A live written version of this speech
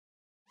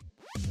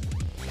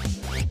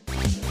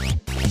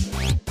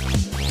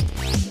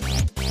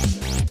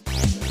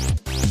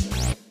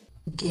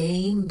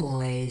Game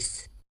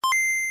Boys.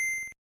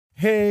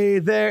 Hey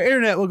there,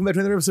 Internet. Welcome back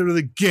to another episode of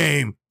the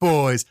Game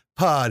Boys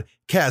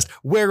podcast.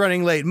 We're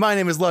running late. My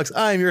name is Lux.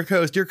 I'm your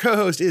host. Your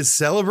co-host is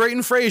celebrating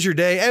Frasier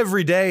Day.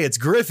 Every day, it's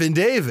Griffin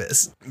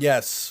Davis.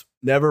 Yes,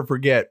 never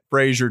forget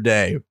Frasier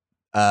Day.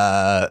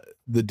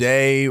 The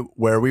day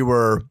where we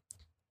were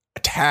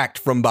attacked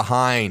from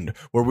behind,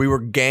 where we were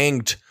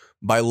ganked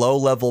by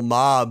low-level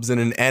mobs in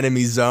an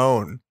enemy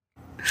zone.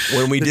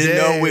 When we didn't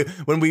know,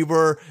 when we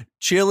were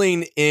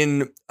chilling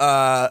in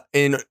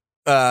Ironforge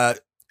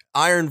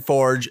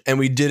and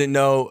we didn't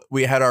know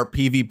we had our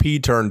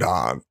PvP turned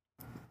on.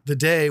 The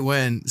day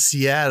when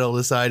Seattle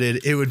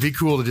decided it would be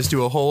cool to just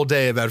do a whole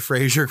day about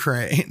Frasier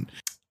Crane.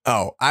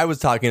 Oh, I was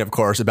talking, of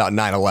course, about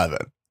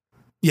 9/11.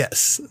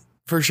 Yes,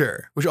 for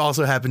sure. Which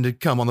also happened to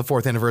come on the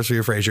 4th anniversary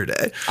of Frasier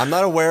Day. I'm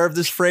not aware of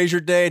this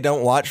Frasier Day.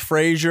 Don't watch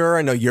Frasier.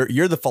 I know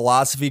you're the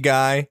philosophy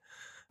guy.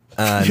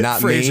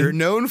 Not Frasier, me.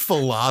 known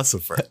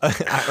philosopher.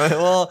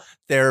 Well,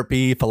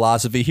 therapy,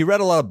 philosophy. He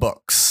read a lot of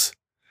books.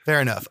 Fair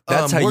enough.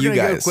 That's how we're you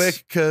gonna guys go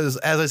quick because,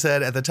 as I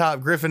said at the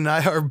top, Griffin and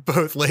I are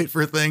both late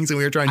for things, and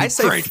we were trying to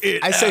crank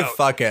it I say out.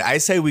 fuck it. I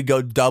say we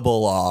go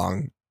double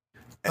long.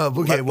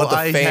 Okay, Let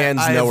the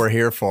fans know we're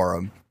here for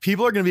them.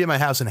 People are going to be at my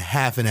house in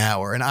half an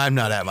hour, and I'm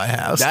not at my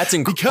house. That's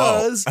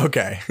because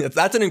okay.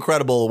 That's an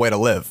incredible way to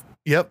live.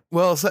 Yep.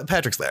 Well,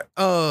 Patrick's there.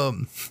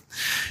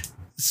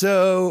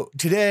 So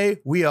today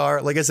we are,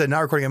 like I said,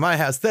 not recording at my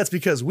house. That's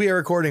because we are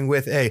recording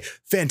with a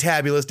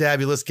fantabulous,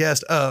 dabulous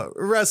guest,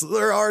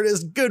 wrestler,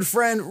 artist, good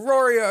friend,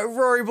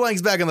 Rory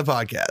Blank's back on the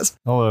podcast.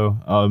 Hello.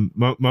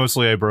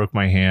 Mostly I broke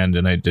my hand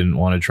and I didn't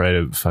want to try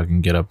to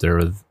fucking get up there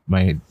with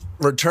my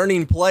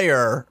returning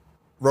player.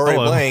 Rory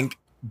Blank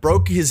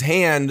broke his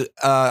hand.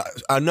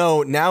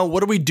 No. Now,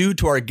 what do we do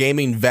to our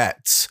gaming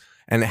vets,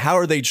 and how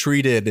are they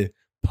treated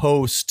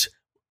post,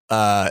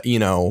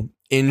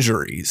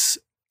 injuries?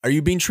 Are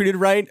you being treated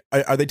right?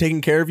 Are they taking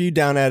care of you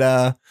down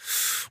at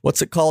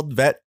what's it called,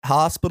 vet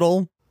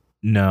hospital?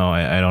 No,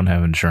 I don't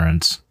have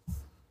insurance.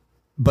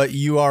 But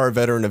you are a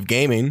veteran of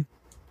gaming.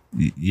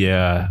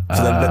 Yeah.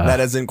 So that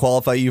doesn't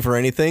qualify you for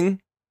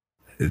anything.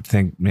 I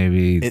think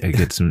maybe I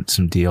get some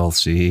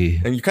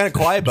DLC. And you're kind of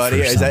quiet,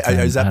 buddy. Is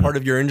that part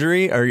of your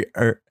injury? Are you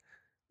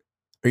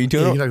doing? You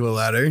can talk a little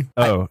louder.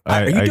 Oh,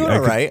 are you doing all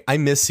right? I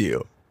miss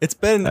you. It's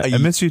been. I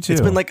miss you too.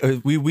 It's been like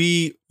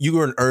you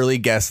were an early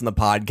guest in the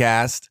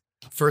podcast.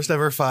 First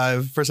ever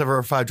 5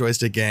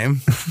 joystick game.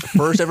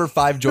 First ever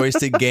 5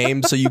 joystick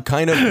game. So you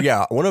kind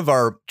of, one of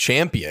our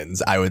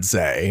champions, I would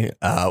say.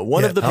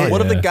 One of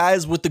the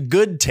guys with the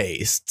good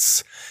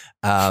tastes.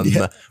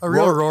 A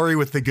real Rory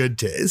with the good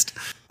taste.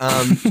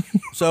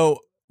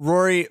 So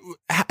Rory,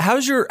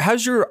 how's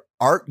your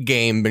art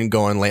game been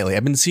going lately?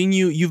 I've been seeing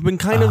you've been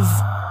kind of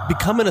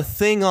becoming a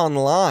thing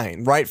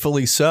online,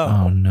 rightfully so.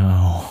 Oh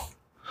no.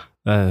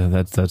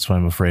 That's what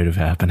I'm afraid of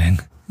happening.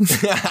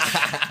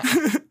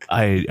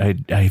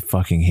 I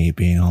fucking hate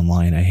being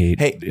online. I hate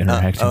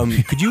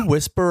interacting. Could you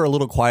whisper a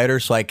little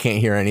quieter so I can't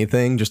hear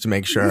anything, just to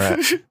make sure?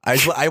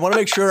 I want to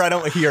make sure I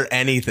don't hear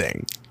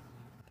anything.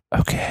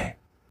 Okay.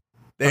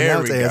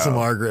 There we go.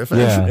 ASMR Griffin.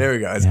 Yeah. There we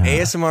go. It's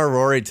ASMR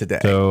Rory today.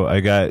 So I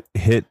got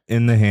hit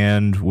in the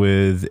hand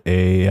with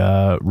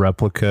a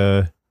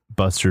replica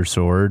Buster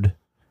Sword.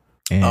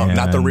 And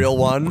not the real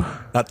one,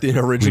 not the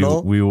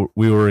original. We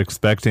were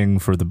expecting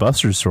for the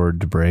Buster Sword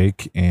to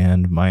break,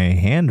 and my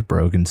hand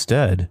broke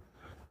instead.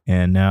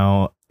 And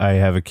now I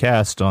have a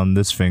cast on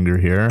this finger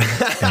here,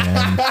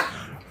 and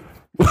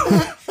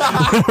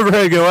whenever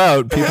I go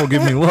out, people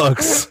give me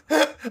looks.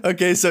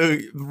 Okay, so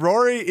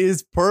Rory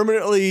is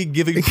permanently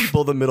giving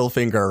people the middle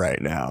finger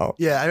right now.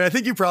 Yeah, I mean, I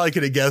think you probably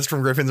could have guessed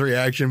from Griffin's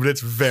reaction, but it's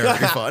very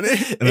funny.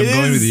 And I'm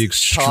going to the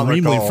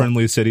extremely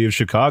friendly city of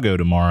Chicago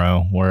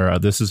tomorrow, where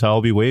this is how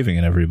I'll be waving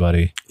at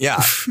everybody.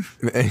 Yeah,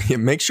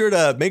 make sure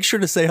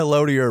to say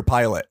hello to your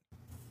pilot.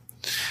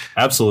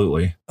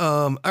 Absolutely.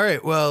 All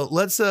right. Well,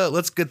 let's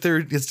get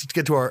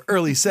to our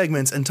early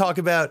segments and talk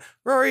about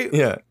Rory.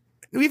 Yeah.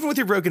 Even with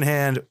your broken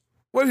hand,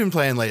 what have you been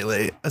playing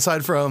lately,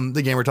 aside from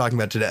the game we're talking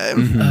about today?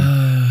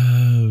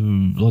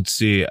 Let's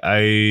see.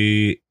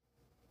 I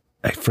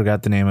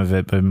forgot the name of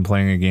it, but I've been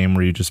playing a game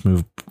where you just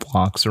move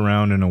blocks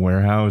around in a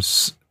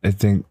warehouse. I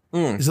think.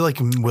 Is it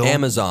like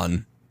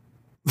Amazon?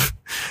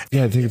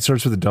 Yeah, I think it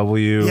starts with a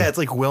W. Yeah, it's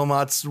like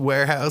Wilmot's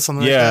Warehouse.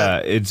 Something like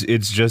that. Yeah,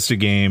 it's just a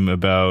game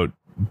about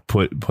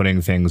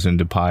putting things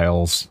into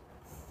piles.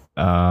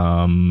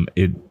 I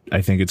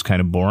think it's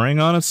kind of boring,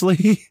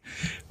 honestly.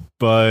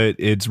 But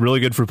it's really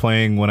good for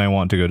playing when I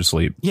want to go to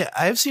sleep. Yeah,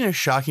 I've seen a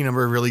shocking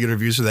number of really good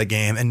reviews for that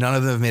game, and none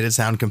of them have made it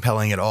sound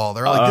compelling at all.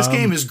 They're like, this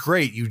game is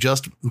great. You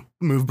just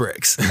move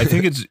bricks. I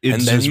think it's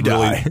and then you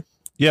really, die.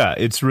 Yeah,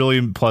 it's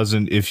really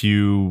pleasant if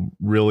you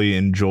really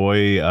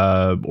enjoy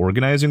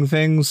organizing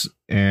things.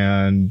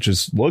 And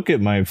just look at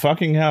my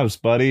fucking house,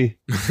 buddy.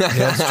 Yeah,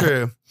 that's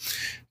true.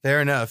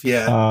 Fair enough.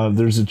 Yeah.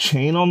 There's a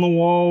chain on the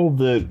wall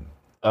that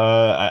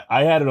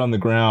I had it on the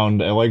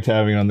ground. I liked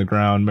having it on the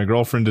ground. My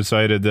girlfriend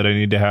decided that I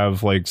need to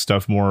have like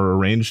stuff more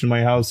arranged in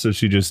my house, so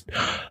she just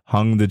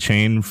hung the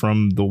chain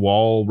from the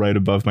wall right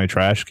above my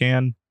trash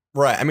can.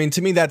 Right. I mean,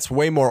 to me, that's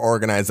way more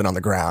organized than on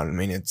the ground. I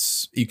mean,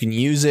 you can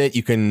use it.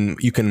 You can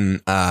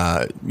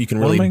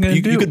really,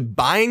 you could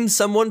bind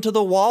someone to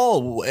the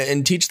wall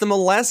and teach them a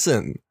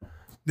lesson.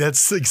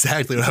 That's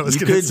exactly what I was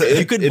going to say.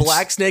 You could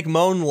Black Snake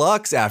Moan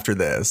Lux after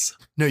this.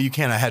 No, you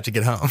can't. I have to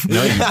get home.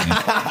 No,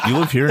 you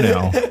live here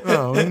now.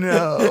 Oh,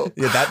 no.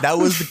 Yeah, that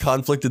was the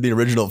conflict of the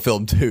original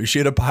film, too. She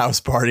had a house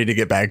party to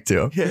get back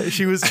to. Yeah,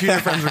 she and her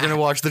friends were going to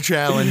watch The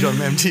Challenge on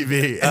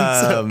MTV.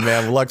 Oh,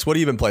 man. Lux, what have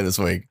you been playing this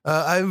week?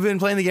 I've been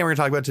playing the game we're going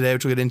to talk about today,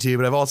 which we'll get into,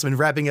 but I've also been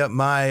wrapping up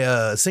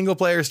my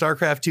single-player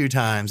StarCraft 2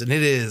 times, and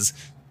it is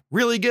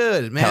really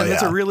good, man.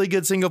 It's a really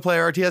good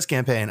single-player RTS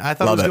campaign. I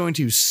thought it was going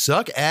to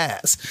suck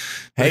ass.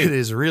 Hey, it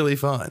is really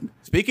fun.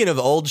 Speaking of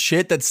old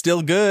shit that's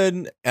still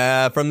good,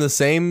 from the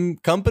same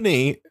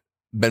company,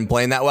 been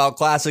playing that WoW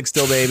Classic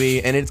still,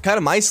 baby. And it's kind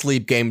of my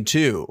sleep game,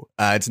 too.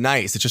 It's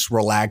nice. It's just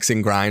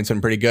relaxing grind, so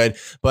I'm pretty good.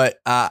 But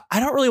I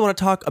don't really want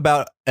to talk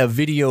about a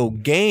video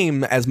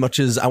game as much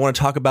as I want to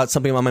talk about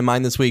something on my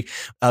mind this week.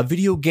 A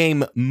video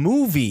game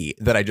movie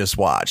that I just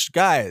watched.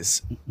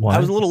 Guys, I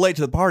was a little late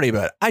to the party,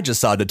 but I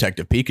just saw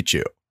Detective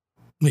Pikachu.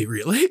 Wait,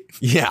 really?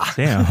 Yeah.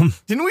 Damn.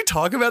 Didn't we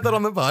talk about that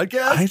on the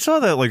podcast? I saw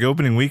that like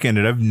opening weekend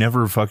and I've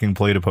never fucking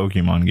played a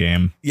Pokemon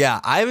game. Yeah,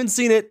 I haven't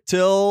seen it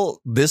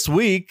till this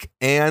week.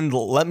 And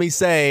let me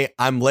say,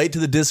 I'm late to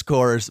the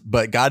discourse,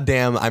 but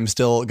goddamn, I'm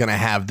still going to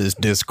have this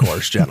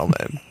discourse,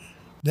 gentlemen.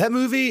 That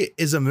movie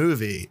is a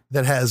movie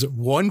that has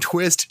one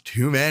twist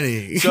too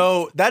many.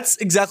 So that's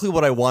exactly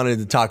what I wanted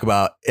to talk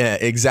about,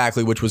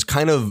 exactly, which was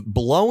kind of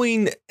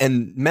blowing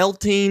and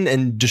melting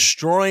and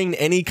destroying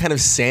any kind of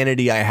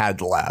sanity I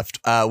had left.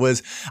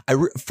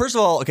 First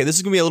of all, okay, this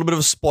is going to be a little bit of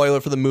a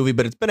spoiler for the movie,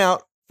 but it's been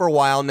out for a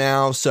while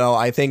now. So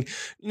I think,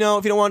 if you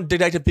don't want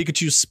Detective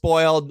Pikachu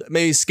spoiled,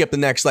 maybe skip the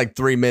next like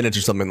 3 minutes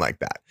or something like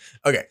that.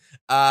 Okay.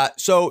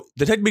 So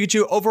Detective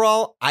Pikachu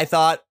overall, I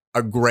thought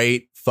a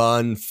great,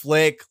 fun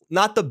flick.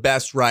 Not the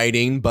best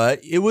writing,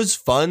 but it was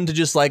fun to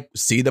just like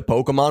see the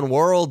Pokemon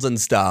worlds and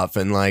stuff.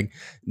 And like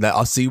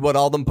I'll see what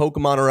all them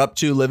Pokemon are up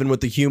to living with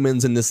the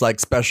humans in this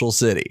like special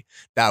city.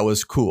 That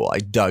was cool. I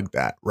dug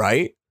that.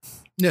 Right.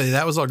 No,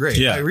 that was all great.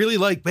 Yeah. I really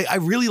like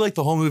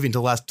the whole movie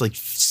until the last like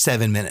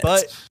 7 minutes.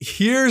 But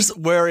here's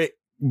where it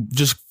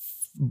just,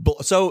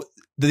 so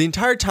the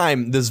entire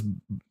time this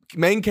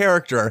main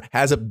character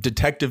has a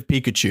Detective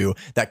Pikachu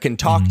that can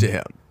talk to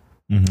him.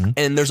 Mm-hmm.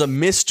 And there's a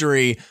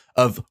mystery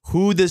of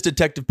who this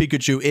Detective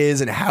Pikachu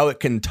is and how it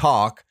can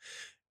talk.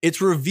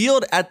 It's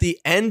revealed at the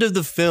end of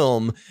the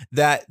film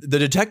that the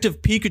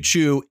Detective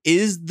Pikachu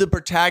is the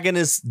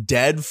protagonist's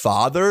dead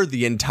father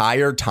the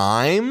entire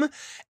time,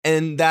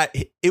 and that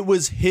it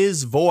was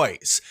his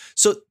voice.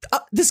 So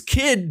this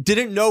kid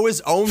didn't know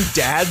his own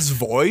dad's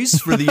voice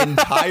for the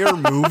entire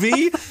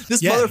movie.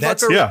 This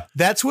motherfucker.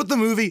 That's what the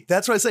movie.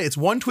 That's what I say. It's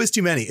one twist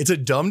too many. It's a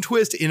dumb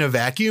twist in a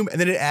vacuum, and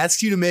then it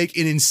asks you to make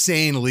an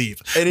insane leap.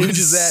 Which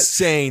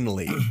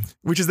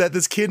is that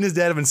this kid and his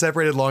dad have been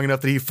separated long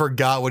enough that he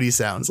forgot what he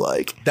sounds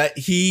like. That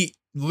he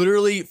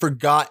literally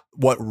forgot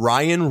what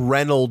Ryan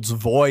Reynolds'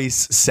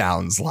 voice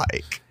sounds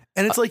like.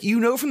 And it's like,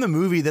 from the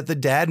movie that the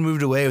dad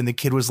moved away when the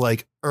kid was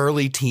like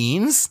early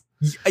teens.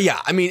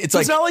 Yeah. I mean, it's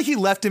not like he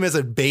left him as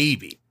a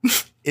baby.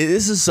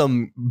 This is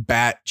some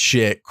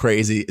batshit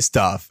crazy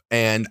stuff.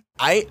 And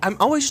I'm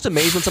always just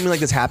amazed when something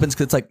like this happens,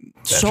 because it's like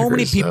so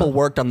many people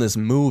worked on this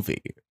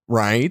movie,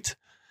 right?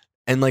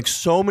 And like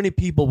so many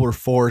people were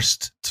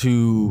forced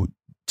to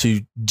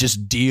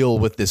just deal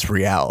with this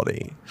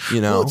reality,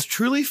 Well, it's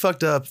truly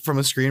fucked up from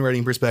a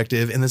screenwriting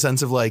perspective, in the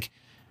sense of like,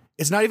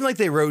 it's not even like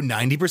they wrote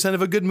 90%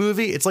 of a good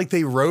movie. It's like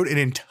they wrote an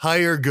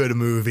entire good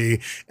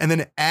movie and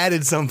then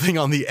added something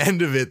on the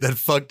end of it that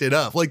fucked it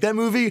up. Like that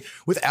movie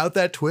without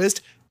that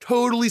twist,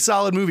 totally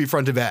solid movie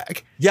front to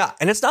back. Yeah,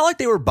 and it's not like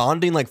they were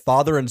bonding like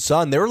father and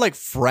son. They were like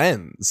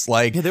friends.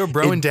 Like, they were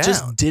broing down.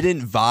 Just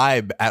didn't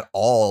vibe at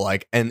all.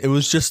 Like, and it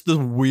was just the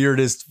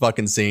weirdest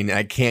fucking scene.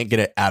 I can't get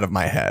it out of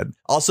my head.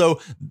 Also,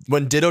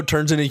 when Ditto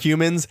turns into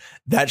humans,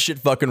 that shit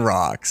fucking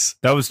rocks.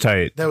 That was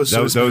tight. That was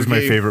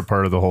my favorite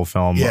part of the whole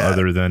film,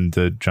 other than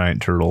the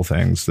giant turtle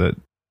things that.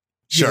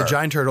 Sure. Yeah, the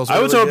giant turtles. I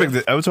was hoping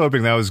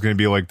that was going to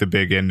be like the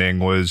big ending,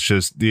 was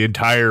just the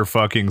entire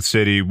fucking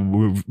city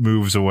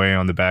moves away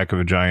on the back of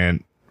a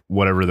giant,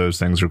 whatever those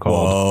things are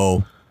called.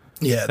 Whoa.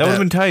 Yeah. That would have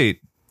been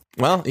tight.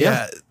 Well,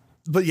 yeah.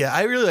 But yeah,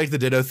 I really like the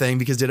Ditto thing,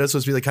 because Ditto's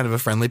supposed to be like kind of a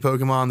friendly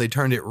Pokemon. They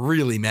turned it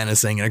really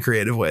menacing in a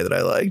creative way that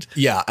I liked.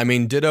 Yeah. I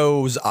mean,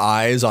 Ditto's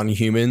eyes on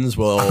humans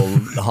will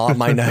haunt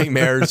my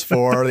nightmares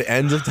for the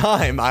end of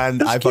time.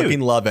 And I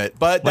fucking love it.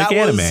 But like that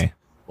anime.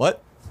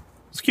 What?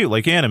 It's cute,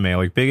 like anime,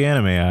 like big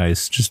anime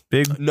eyes, just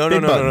big. No,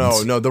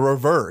 the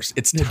reverse.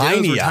 It's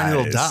tiny eyes, tiny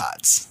little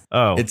dots.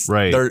 Oh, it's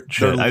right. They're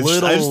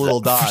little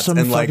dots,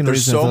 and like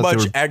there's so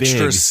much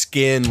extra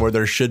skin where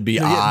there should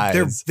be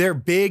eyes. They're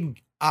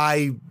big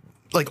eye,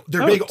 like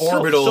they're big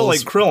orbitals, so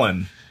like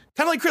Krillin,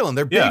 kind of like Krillin.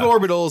 They're big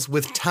orbitals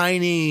with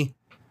tiny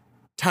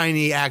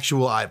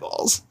actual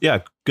eyeballs. Yeah,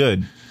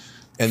 good.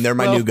 and they're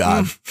my new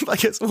god. I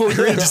guess we'll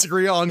agree to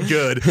disagree on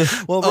good.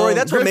 Well, Rory,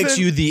 that's what makes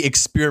Griffin- you the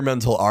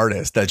experimental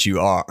artist that you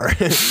are.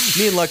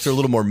 Me and Lex are a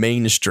little more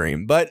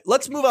mainstream. But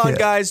let's move on,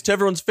 guys, to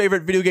everyone's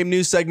favorite video game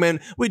news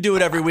segment. We do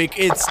it every week.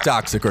 It's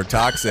Toxic or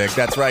Toxic.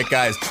 That's right,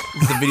 guys.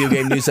 This is the video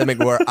game news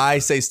segment where I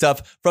say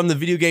stuff from the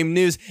video game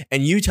news,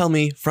 and you tell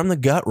me from the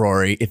gut,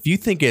 Rory, if you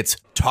think it's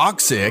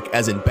toxic,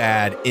 as in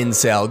bad,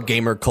 incel,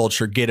 gamer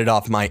culture, get it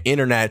off my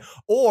internet,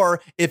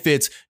 or if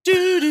it's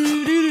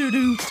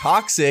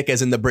toxic,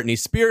 as in the Britney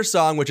Spears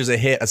song, which is a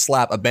hit, a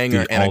slap, a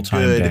banger, The and a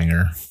all-time good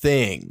banger.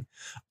 thing.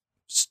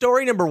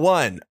 Story number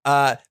one.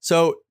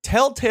 So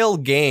Telltale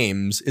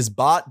Games is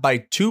bought by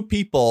two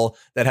people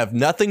that have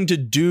nothing to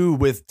do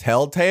with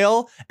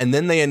Telltale, and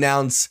then they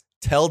announce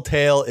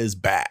Telltale is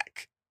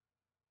back.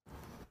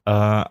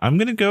 I'm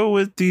gonna go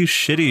with the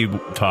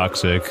shitty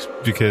toxic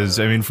because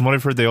I mean, from what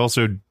I've heard, they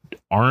also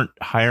aren't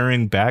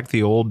hiring back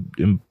the old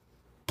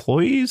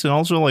employees, and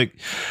also like,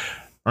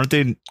 aren't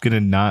they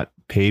gonna not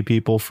pay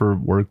people for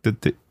work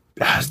that they?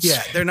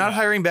 Yeah, they're not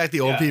hiring back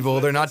the old people.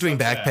 They're not doing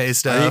back pay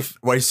stuff.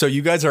 Wait, so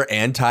you guys are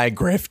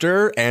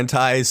anti-grifter,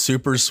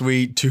 anti-super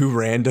sweet two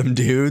random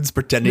dudes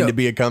pretending to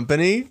be a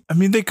company? I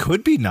mean, they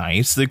could be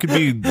nice. They could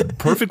be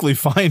perfectly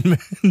fine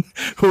men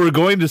who are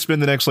going to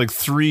spend the next like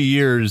 3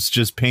 years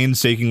just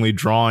painstakingly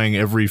drawing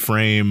every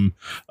frame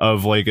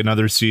of like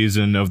another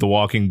season of the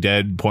Walking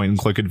Dead point and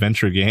click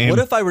adventure game. What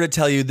if I were to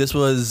tell you this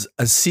was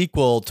a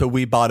sequel to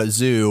We Bought a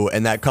Zoo,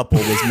 and that couple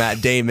was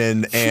Matt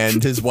Damon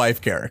and his wife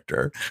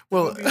character?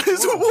 Well,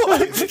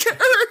 what?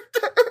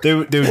 they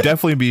would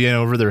definitely be in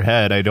over their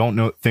head. I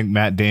don't think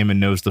Matt Damon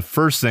knows the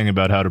first thing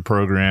about how to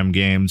program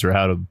games or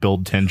how to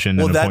build tension.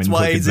 Well, in a that's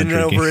why point-and-click he's in it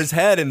adventure over game. his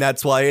head, and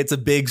that's why it's a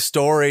big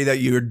story that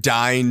you're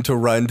dying to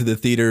run to the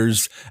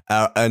theaters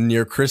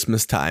near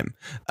Christmas time.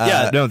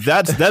 Yeah, no,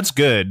 that's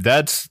good.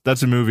 That's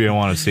a movie I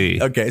want to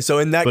see. Okay, so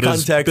in that But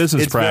as context,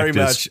 business it's very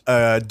practice-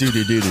 much do.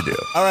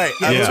 All right,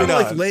 Yeah, moving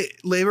but on. like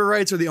labor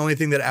rights are the only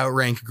thing that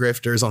outrank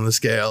grifters on the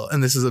scale,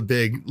 and this is a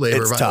big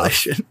labor It's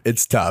violation. tough.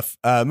 It's tough.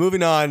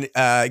 Moving on,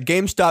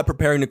 GameStop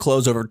preparing to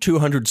close over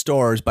 200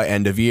 stores by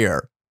end of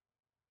year.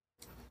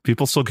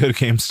 People still go to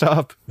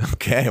GameStop.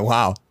 Okay,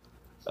 wow.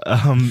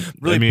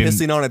 Really I mean,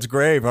 pissing on its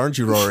grave, aren't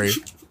you, Rory?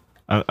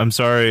 I'm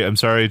sorry. I'm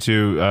sorry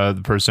to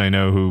the person I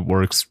know who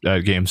works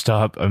at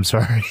GameStop. I'm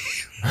sorry.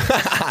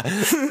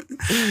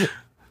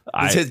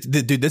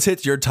 This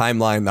hits your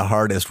timeline the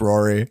hardest,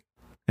 Rory.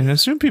 And I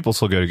assume people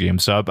still go to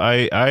GameStop.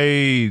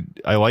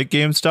 I like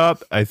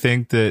GameStop. I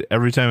think that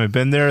every time I've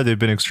been there, they've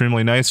been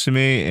extremely nice to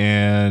me.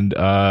 And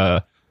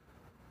yeah,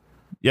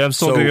 I'm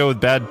still So, gonna go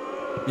with bad.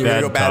 You're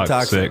gonna go bad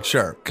toxic,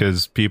 sure.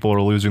 Because people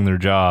are losing their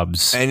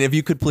jobs. And if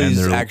you could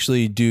please they're-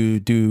 actually do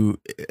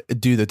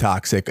the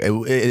toxic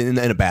in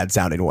a bad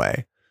sounding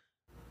way.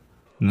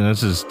 And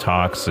this is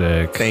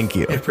toxic. Thank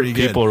you. Pretty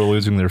good. People are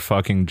losing their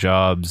fucking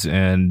jobs,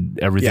 and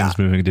everything's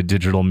Yeah. moving to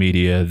digital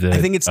media that I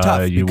think it's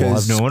tough you will have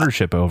because- no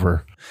ownership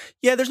over.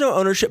 Yeah, there's no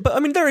ownership, but I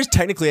mean, there is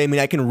technically. I mean,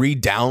 I can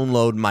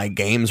re-download my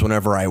games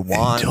whenever I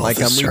want. Until Like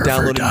the I'm server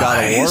re-downloading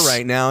God of War dies.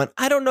 right now, and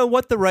I don't know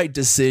what the right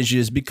decision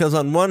is because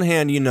on one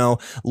hand,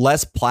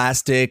 less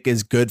plastic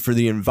is good for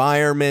the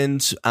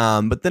environment,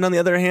 but then on the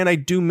other hand, I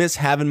do miss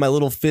having my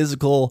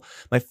physical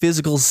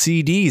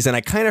CDs, and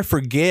I kind of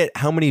forget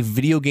how many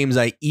video games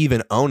I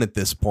even own at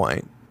this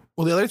point.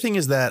 Well, the other thing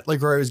is that,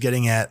 like Rory was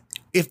getting at,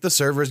 if the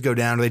servers go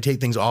down or they take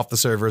things off the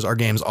servers, our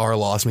games are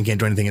lost and we can't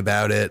do anything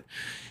about it.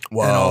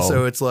 Whoa. And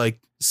also it's like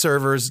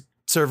servers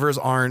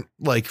aren't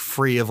like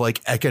free of like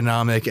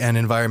economic and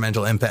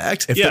environmental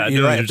impact. If there-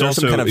 you're right. If there's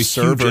some kind of a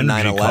server huge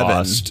energy 9/11.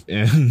 cost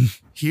in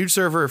Huge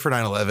server for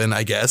 9/11,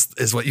 I guess,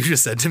 is what you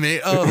just said to me.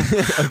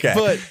 Okay.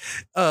 But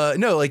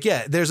no, like,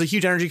 yeah, there's a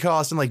huge energy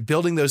cost and like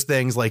building those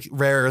things like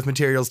rare earth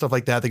materials, stuff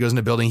like that goes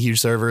into building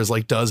huge servers,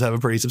 like does have a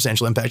pretty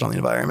substantial impact on the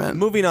environment.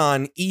 Moving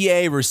on,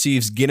 EA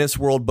receives Guinness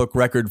World Book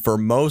record for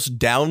most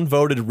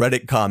downvoted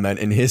Reddit comment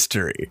in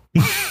history.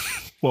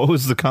 What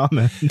was the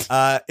comment?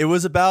 It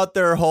was about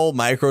their whole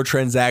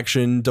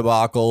microtransaction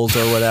debacles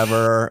or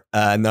whatever,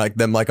 and like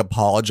them like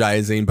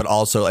apologizing, but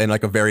also in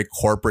like a very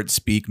corporate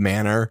speak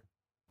manner.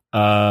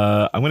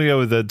 I'm gonna go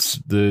with I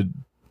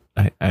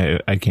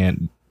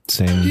can't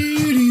sing.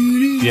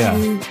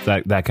 Yeah,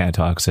 that kind of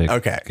toxic.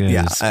 Okay, 'Cause,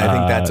 yeah, I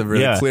think that's a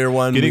really clear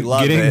one. We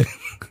love it.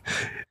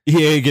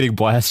 EA getting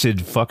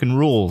blasted fucking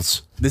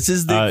rules. This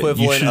is the you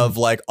equivalent should- of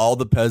like all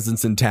the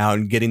peasants in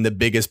town getting the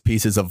biggest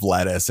pieces of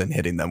lettuce and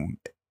hitting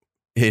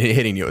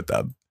you with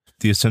them.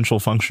 The essential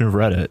function of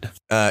Reddit.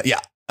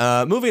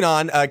 Moving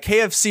on,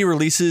 KFC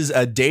releases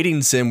a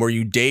dating sim where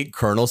you date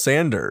Colonel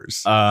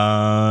Sanders.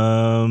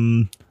 I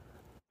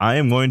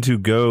am going to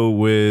go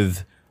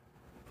with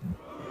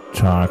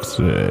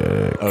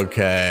toxic.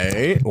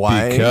 Okay,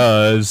 why?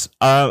 Because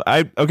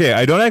I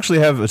don't actually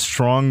have a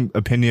strong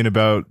opinion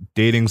about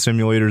dating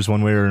simulators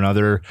one way or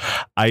another.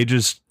 I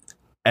just,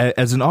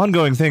 as an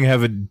ongoing thing,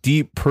 have a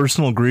deep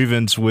personal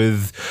grievance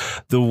with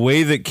the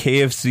way that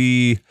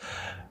KFC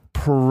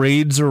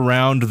parades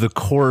around the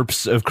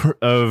corpse of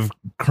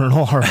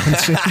Colonel Harlan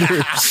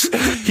Sanders.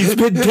 He's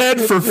been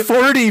dead for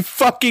 40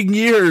 fucking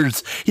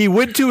years. He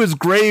went to his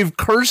grave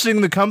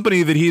cursing the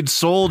company that he had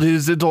sold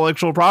his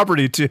intellectual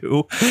property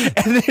to,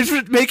 and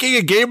they're making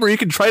a game where you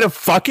can try to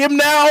fuck him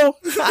now.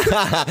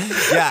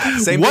 Yeah,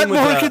 same what thing with,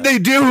 more can they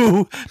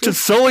do to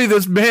sully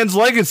this man's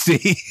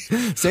legacy?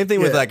 Same thing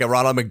with like a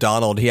Ronald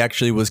McDonald. He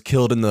actually was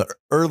killed in the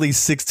early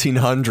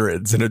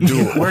 1600s in a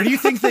duel. Where do you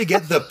think they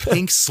get the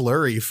pink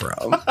slurry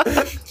from?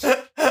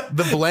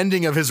 The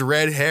blending of his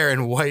red hair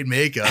and white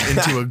makeup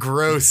into a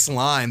gross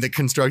slime that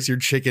constructs your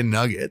chicken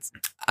nuggets.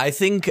 I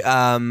think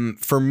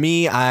for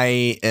me,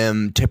 I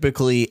am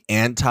typically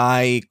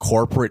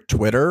anti-corporate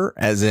Twitter,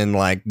 as in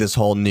like this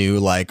whole new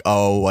like,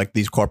 oh, like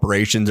these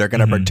corporations are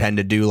going to pretend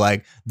to do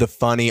like the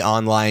funny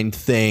online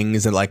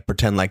things and like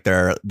pretend like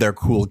they're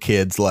cool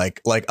kids,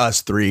 like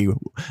us three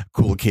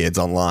cool kids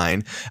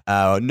online.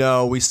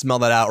 No, we smell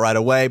that out right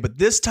away. But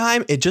this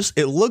time it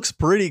looks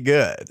pretty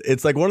good.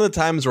 It's like one of the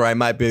times where I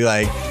might be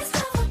like,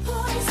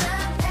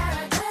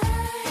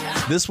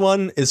 this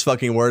one is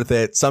fucking worth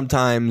it.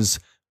 Sometimes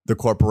the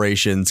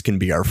corporations can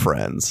be our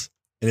friends.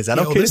 And is that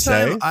okay to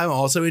say? Time, I'm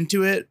also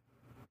into it.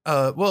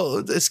 Well,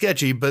 it's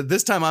sketchy, but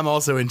this time I'm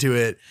also into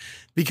it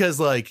because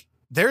like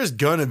there's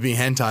gonna be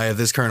hentai of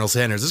this Colonel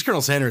Sanders. This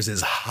Colonel Sanders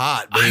is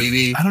hot,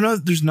 baby. I don't know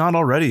if there's not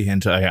already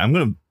hentai.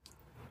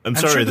 I'm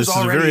sorry, sure this is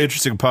a very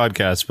interesting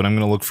podcast, but I'm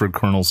going to look for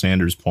Colonel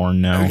Sanders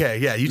porn now. Okay,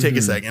 yeah, you take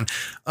a second.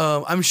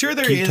 I'm sure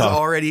there is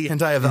already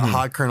hentai of the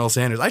hot Colonel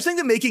Sanders. I just think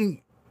that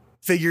making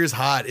figures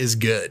hot is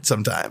good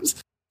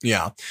sometimes.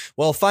 Yeah.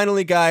 Well,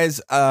 finally,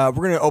 guys, we're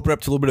going to open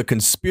up to a little bit of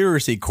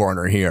conspiracy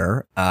corner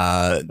here.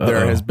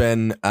 There has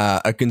been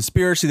a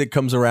conspiracy that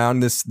comes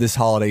around this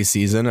holiday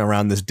season,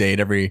 around this date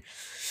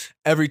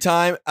every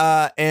time.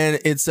 And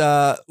it's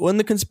when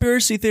the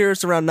conspiracy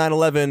theorists around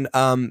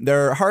 9/11,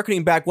 they're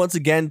hearkening back once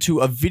again to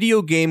a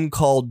video game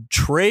called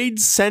Trade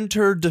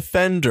Center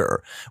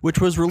Defender, which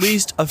was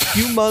released a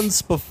few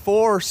months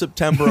before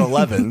September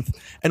 11th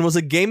and was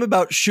a game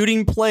about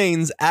shooting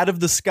planes out of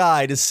the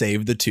sky to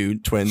save the two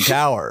twin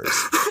towers.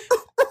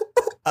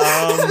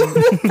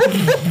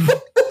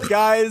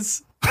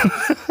 Guys,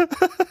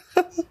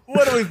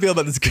 what do we feel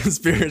about this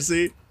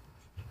conspiracy?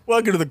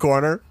 Welcome to the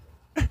corner.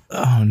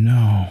 Oh,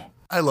 no.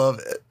 I love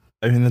it.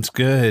 I mean, that's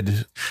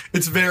good.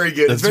 It's very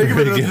good. That's it's very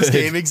good very that this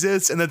good. game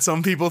exists and that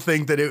some people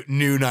think that it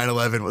knew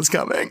 9/11 was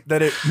coming.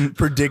 That it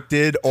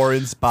predicted or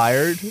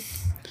inspired.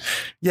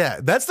 Yeah,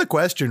 that's the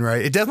question,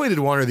 right? It definitely did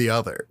one or the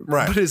other.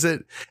 Right. But is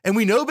it... And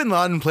we know Bin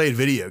Laden played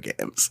video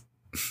games.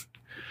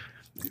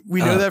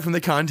 We know that from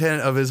the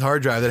content of his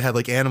hard drive that had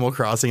like Animal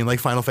Crossing and like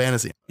Final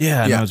Fantasy.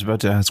 Yeah, and I was about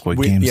to ask what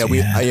games he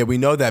had. We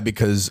know that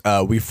because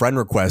we friend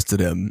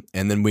requested him,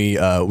 and then we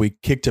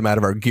kicked him out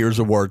of our Gears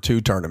of War 2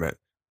 tournament.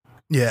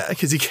 Yeah,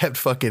 because he kept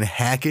fucking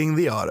hacking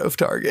the auto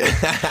target.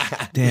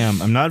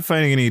 Damn, I'm not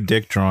finding any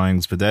dick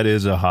drawings, but that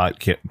is a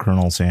hot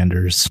Colonel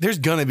Sanders. There's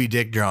gonna be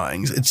dick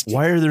drawings.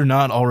 Why are there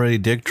not already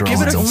dick drawings?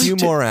 Give it a few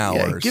more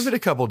hours. Yeah, give it a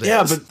couple days.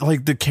 Yeah, but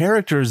like the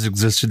characters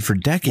existed for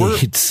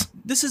decades.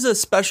 This is a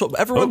special.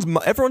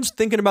 Everyone's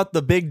thinking about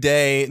the big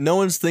day. No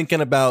one's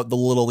thinking about the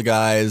little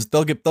guys.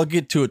 They'll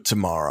get to it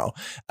tomorrow.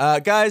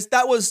 Guys,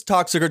 that was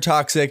Toxic or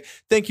Toxic.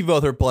 Thank you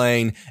both for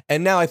playing.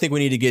 And now I think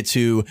we need to get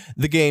to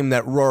the game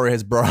that Rory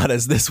has brought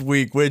us this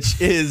week, which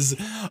is,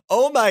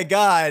 oh my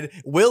God,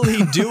 will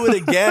he do it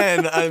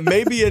again?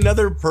 Maybe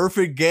another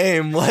perfect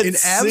game. Let's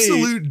see. An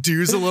absolute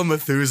doozle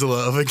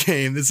Methuselah of a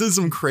game. This is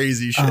some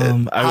crazy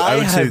shit.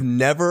 I have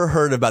never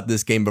heard about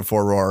this game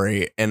before,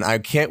 Rory, and I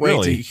can't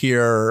wait to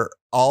hear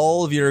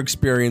all of your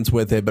experience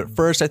with it. But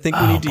first, I think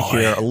we need to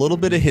hear a little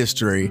bit of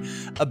history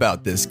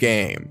about this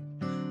game.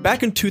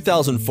 Back in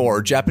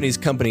 2004, Japanese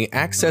company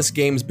Access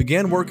Games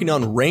began working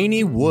on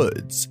Rainy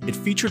Woods. It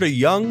featured a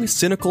young,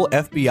 cynical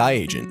FBI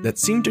agent that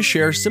seemed to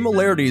share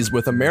similarities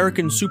with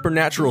American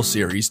supernatural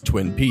series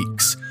Twin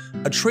Peaks.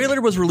 A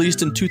trailer was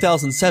released in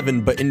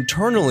 2007, but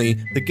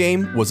internally, the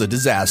game was a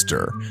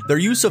disaster. Their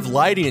use of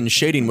lighting and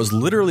shading was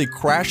literally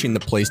crashing the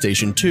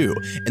PlayStation 2,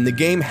 and the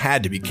game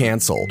had to be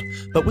cancelled.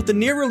 But with the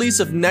near release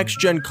of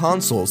next-gen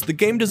consoles, the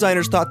game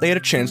designers thought they had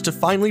a chance to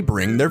finally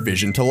bring their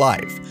vision to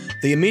life.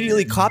 They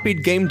immediately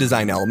copied game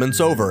design elements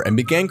over and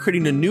began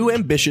creating a new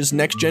ambitious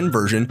next-gen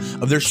version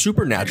of their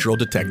supernatural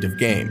detective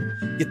game.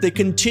 Yet they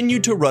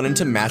continued to run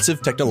into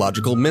massive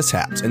technological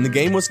mishaps, and the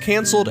game was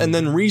cancelled and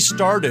then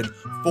restarted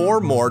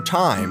 4 more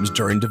times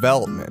during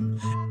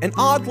development. An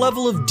odd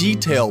level of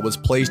detail was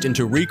placed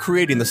into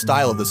recreating the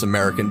style of this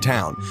American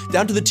town,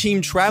 down to the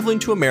team traveling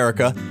to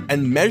America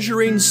and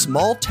measuring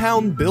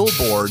small-town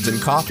billboards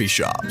and coffee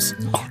shops.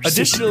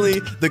 Additionally,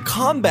 the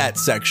combat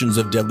sections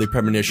of Deadly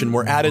Premonition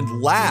were added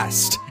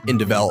last in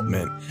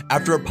development,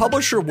 after a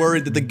publisher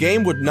worried that the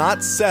game would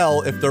not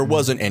sell if there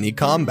wasn't any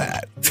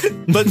combat.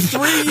 But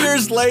 3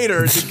 years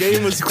later, the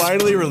game was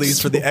finally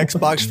released for the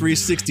Xbox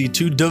 360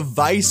 to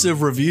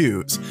divisive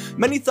reviews.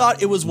 Many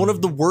thought it was one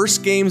of the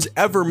worst games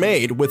ever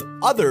made, with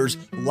others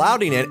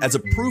lauding it as a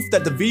proof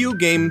that the video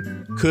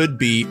game could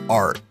be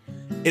art.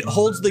 It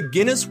holds the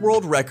Guinness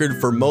World Record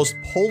for most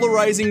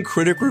polarizing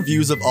critic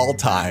reviews of all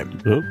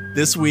time. Oh.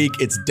 This week,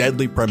 it's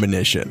Deadly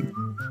Premonition.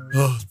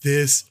 Oh,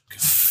 this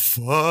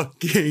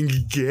fucking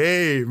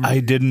game. I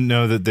didn't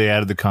know that they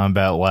added the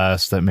combat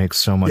last. That makes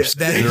so much Yeah,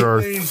 sense. There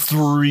are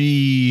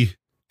 3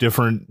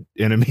 different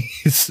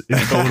enemies in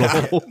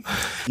total.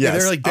 Yeah,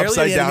 they're like barely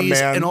upside down enemies,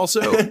 man. and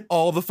also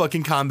all the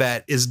fucking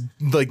combat is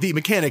like the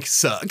mechanic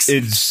sucks.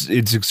 It's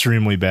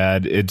extremely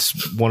bad.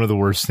 It's one of the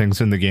worst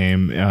things in the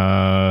game,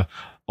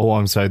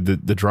 alongside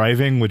the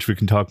driving, which we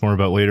can talk more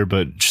about later.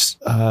 But just,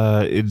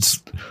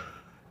 it's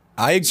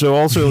so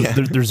also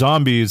they're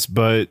zombies,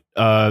 but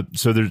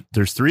so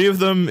there's 3 of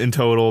them in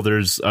total.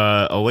 There's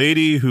a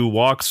lady who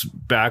walks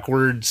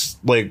backwards,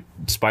 like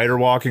spider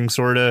walking,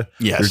 sort of.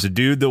 Yes. There's a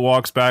dude that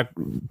walks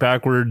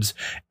backwards,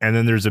 and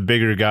then there's a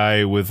bigger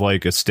guy with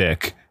like a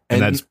stick,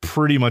 and that's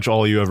pretty much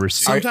all you ever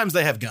see. Sometimes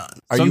they have guns.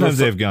 Sometimes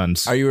they have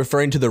guns. Are you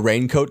referring to the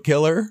Raincoat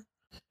Killer?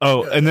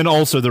 Oh, and then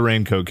also the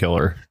Raincoat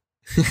Killer.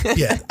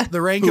 Yeah,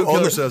 the raincoat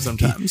killer so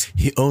sometimes.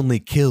 He only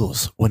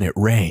kills when it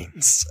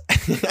rains.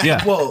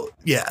 Yeah. Well,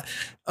 yeah.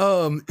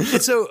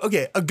 So,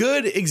 okay, a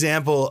good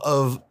example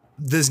of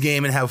this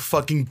game and how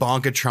fucking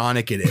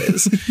bonkatronic it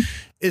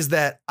is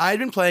that I'd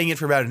been playing it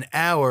for about an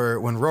hour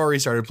when Rory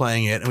started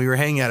playing it, and we were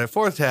hanging out at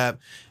Fourth Tap,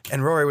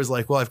 and Rory was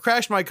like, well, I've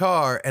crashed my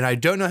car and I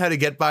don't know how to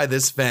get by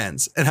this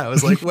fence. And I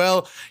was like,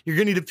 well, you're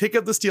going to need to pick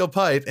up the steel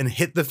pipe and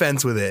hit the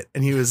fence with it.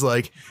 And he was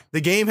like,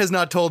 the game has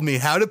not told me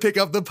how to pick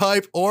up the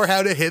pipe or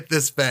how to hit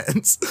this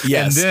fence.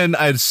 Yes. And then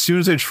as soon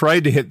as I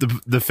tried to hit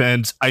the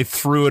fence, I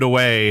threw it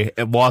away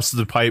and lost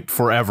the pipe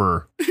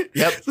forever.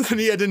 Yep. So then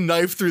he had to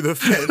knife through the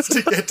fence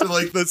to get to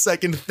like the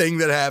second thing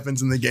that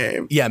happens in the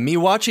game. Yeah, me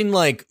watching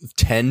like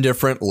 10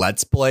 different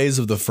Let's Plays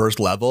of the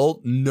first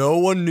level, no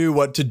one knew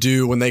what to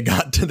do when they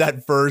got to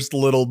that first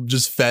little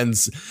just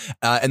fence.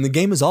 And the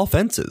game is all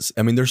fences.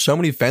 I mean, there's so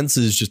many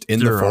fences just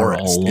in the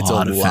forest. It's a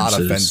lot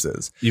of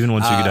fences. Even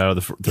once you get out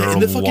of there in are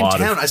the a fucking lot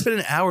town, I spent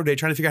an hour today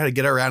trying to figure out how to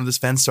get around this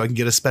fence so I can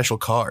get a special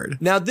card.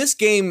 Now, this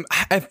game,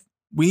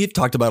 we've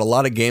talked about a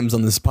lot of games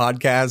on this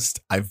podcast.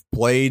 I've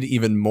played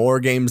even more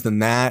games than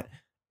that.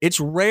 It's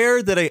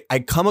rare that I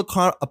come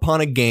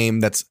upon a game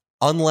that's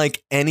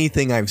unlike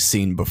anything I've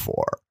seen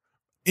before.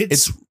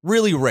 It's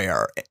really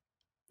rare.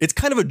 It's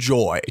kind of a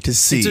joy to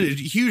see. It's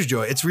a huge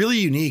joy. It's really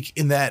unique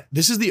in that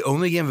this is the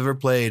only game I've ever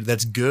played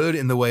that's good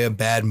in the way a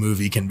bad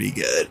movie can be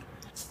good.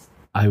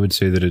 I would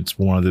say that it's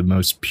one of the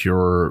most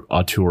pure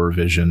auteur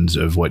visions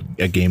of what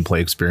a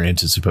gameplay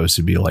experience is supposed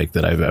to be like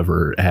that I've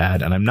ever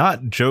had. And I'm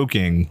not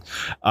joking.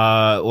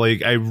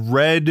 Like I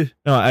read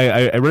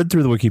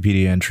through the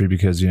Wikipedia entry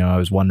because, I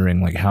was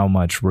wondering like how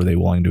much were they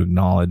willing to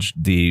acknowledge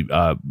the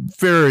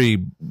very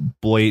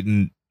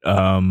blatant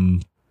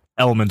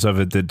elements of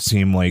it that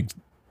seem like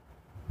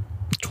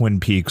Twin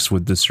Peaks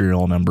with the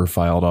serial number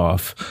filed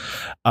off.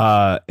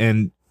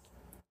 And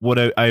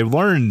what I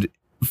learned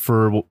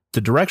for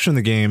the direction of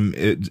the game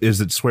is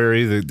that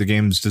Swery, the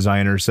game's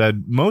designer,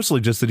 said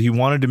mostly just that he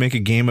wanted to make a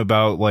game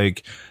about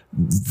like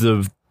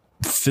the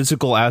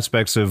physical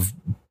aspects of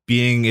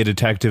being a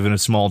detective in a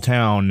small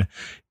town,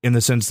 in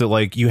the sense that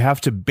like you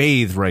have to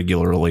bathe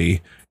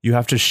regularly, you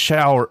have to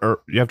shower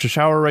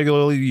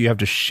regularly, you have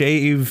to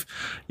shave,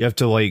 you have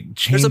to like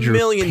change. There's a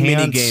million your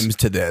pants. mini games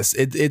to this.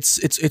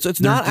 It's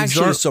not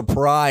actually a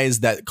surprise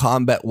that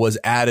combat was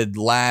added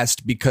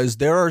last, because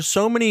there are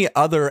so many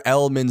other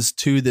elements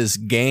to this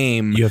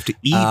game. You have to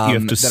eat, you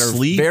have to that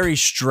sleep. Are very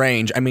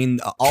strange. I mean,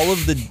 all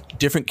of the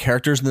different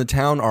characters in the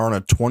town are on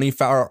a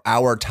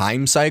 24-hour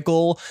time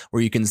cycle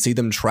where you can see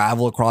them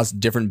travel across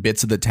different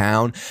bits of the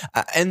town,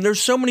 and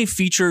there's so many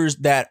features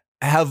that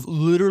have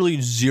literally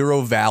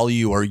zero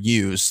value or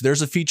use.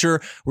 There's a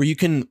feature where you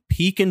can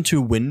peek into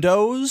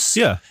windows,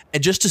 and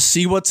just to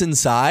see what's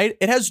inside.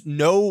 It has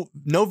no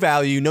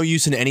value, no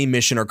use in any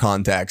mission or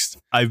context.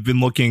 I've been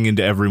looking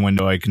into every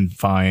window I can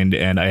find,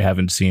 and I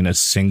haven't seen a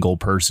single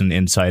person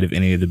inside of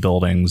any of the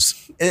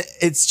buildings.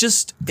 They're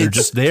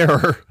just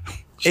there.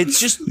 It's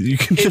just you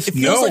can just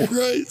know.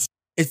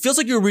 It feels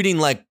like you're reading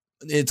like.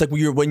 It's like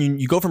when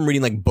you go from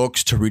reading like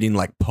books to reading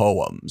like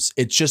poems.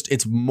 It's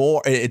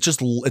ethereal.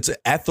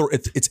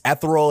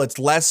 It's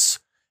less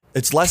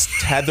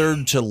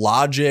tethered to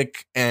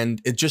logic,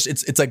 and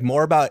it's like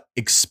more about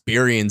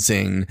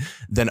experiencing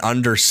than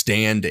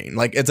understanding.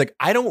 Like it's like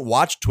I don't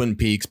watch Twin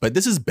Peaks, but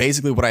this is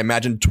basically what I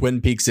imagine Twin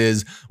Peaks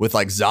is with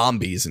like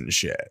zombies and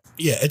shit.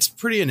 Yeah, it's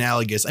pretty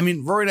analogous. I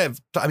mean, Rory and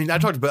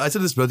I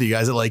said this to both of you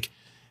guys that like,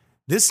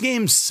 this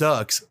game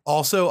sucks.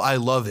 Also, I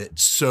love it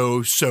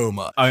so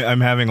much.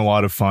 I'm having a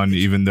lot of fun,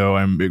 even though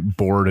I'm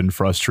bored and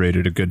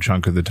frustrated a good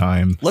chunk of the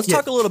time. Let's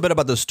talk a little bit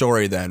about the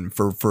story then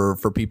for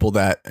people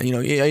that,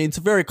 it's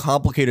a very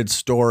complicated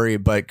story,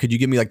 but could you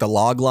give me like the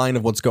log line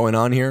of what's going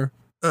on here?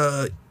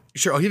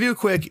 Sure. I'll give you a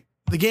quick.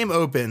 The game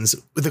opens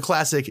with the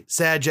classic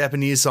sad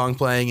Japanese song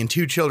playing and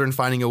 2 children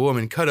finding a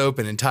woman cut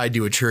open and tied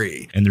to a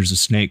tree. And there's a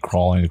snake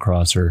crawling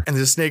across her. And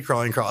there's a snake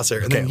crawling across her.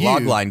 And okay, then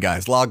log line,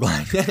 guys. Log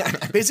line.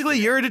 Basically,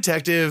 you're a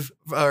detective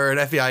or an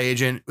FBI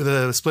agent with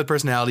a split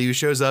personality who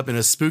shows up in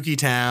a spooky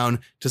town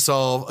to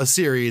solve a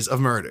series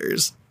of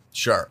murders.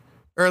 Sure.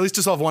 or at least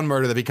to solve one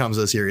murder that becomes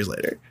a series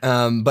later.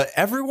 But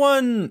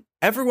everyone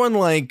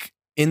like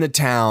in the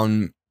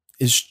town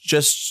is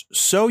just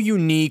so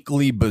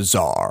uniquely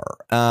bizarre.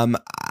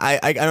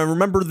 I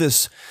remember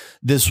this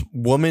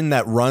woman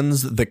that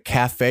runs the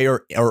cafe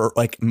or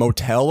like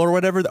motel or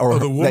whatever, or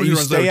the woman who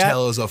runs the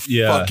hotel is a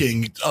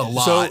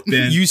lot. So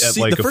you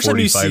see like the first time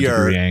you see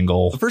her,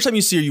 angle. the first time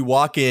you see her, you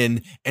walk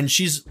in and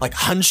she's like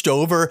hunched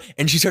over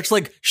and she starts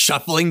like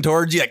shuffling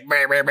towards you, like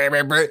brr, brr, brr,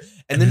 brr, brr.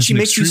 And then she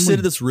makes you sit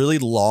at this really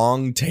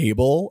long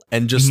table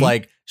and just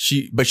like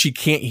she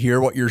can't hear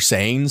what you're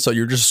saying, so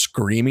you're just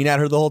screaming at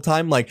her the whole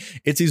time. Like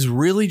it's these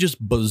really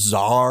just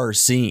bizarre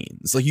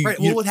scenes. Like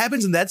well, what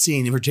happens in that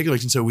scene in particular,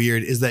 which is so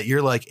weird, is that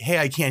you're like, hey,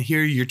 I can't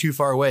hear you. You're too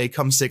far away.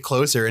 Come sit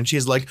closer. And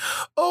she's like,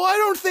 oh, I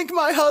don't think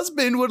my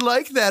husband would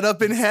like that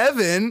up in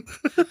heaven.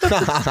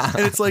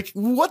 And it's like,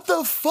 what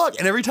the fuck?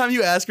 And every time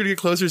you ask her to get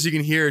closer so you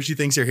can hear her, she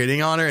thinks you're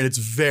hitting on her. And it's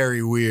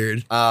very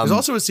weird. There's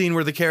also a scene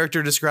where the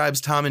character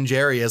describes Tom and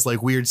Jerry as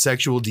like weird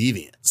sexual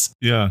deviants.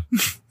 Yeah.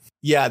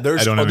 Yeah,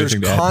 there's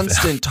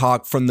constant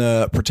talk from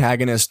the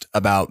protagonist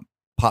about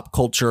pop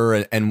culture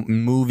and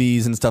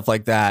movies and stuff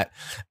like that.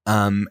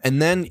 And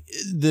then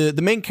the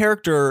main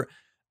character,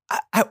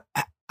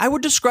 I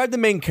would describe the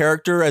main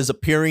character as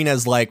appearing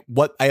as like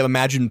what I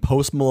imagine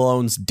Post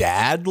Malone's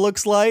dad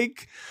looks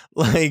like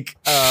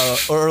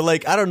or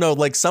like, I don't know,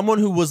 like someone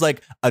who was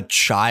like a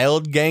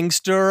child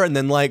gangster and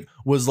then like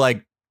was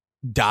like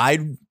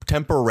died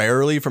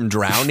temporarily from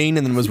drowning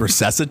and then was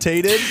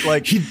resuscitated.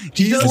 Like he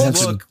just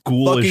looks a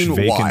ghoulish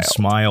vacant wild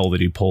smile that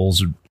he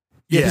pulls.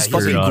 Yeah, his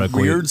fucking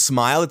weird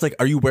smile. It's like,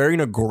 are you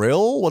wearing a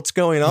grill? What's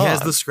going on? He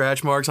has the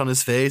scratch marks on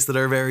his face that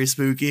are very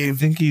spooky. I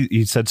think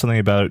he said something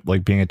about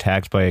like being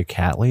attacked by a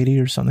cat lady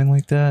or something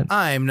like that.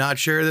 I'm not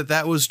sure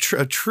that was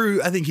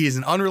true. I think he's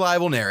an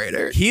unreliable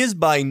narrator. He is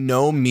by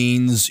no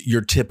means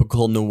your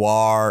typical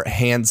noir,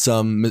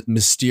 handsome,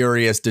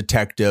 mysterious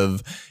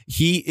detective.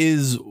 He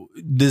is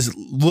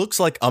looks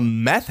like a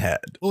meth head.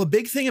 Well, a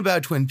big thing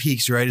about Twin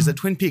Peaks, right, is that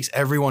Twin Peaks,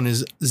 everyone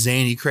is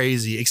zany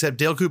crazy, except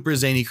Dale Cooper is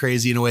zany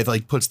crazy in a way that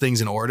like puts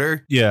things in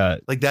order. Yeah,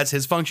 like that's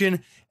his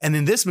function. And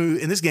in this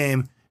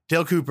game,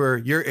 Dale Cooper,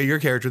 your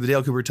character, the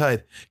Dale Cooper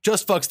type,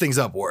 just fucks things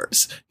up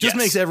worse. Just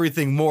makes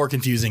everything more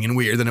confusing and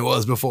weird than it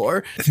was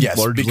before.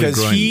 Yes,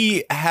 because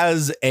he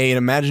has an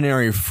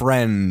imaginary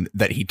friend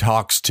that he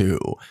talks to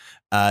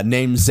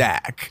named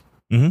Zach.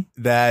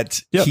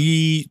 That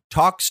he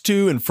talks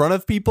to in front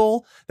of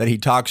people, that he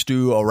talks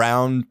to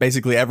around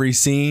basically every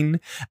scene.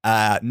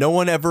 No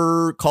one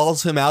ever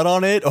calls him out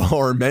on it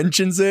or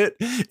mentions it.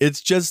 It's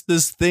just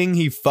this thing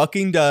he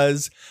fucking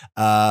does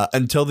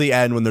until the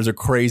end when there's a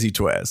crazy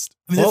twist.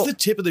 I mean, that's the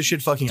tip of the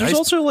shit fucking There's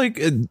also like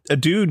a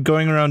dude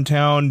going around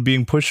town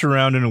being pushed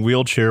around in a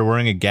wheelchair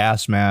wearing a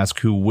gas mask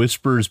who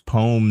whispers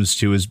poems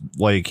to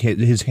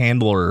his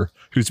handler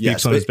who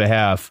speaks on his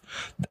behalf.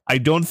 I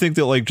don't think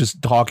that like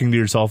just talking to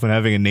yourself and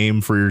having a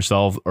name for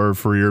yourself or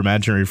for your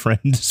imaginary friend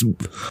is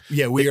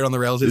weird on the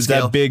relative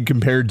scale. That big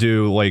compared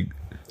to like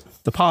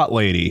the pot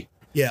lady.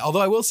 Yeah,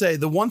 although I will say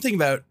the one thing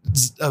about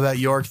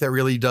York that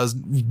really does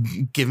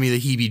give me the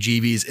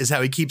heebie-jeebies is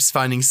how he keeps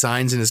finding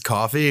signs in his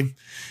coffee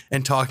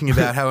and talking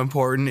about how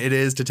important it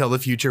is to tell the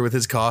future with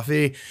his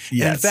coffee.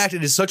 Yes. And in fact,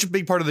 it is such a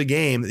big part of the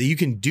game that you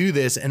can do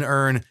this and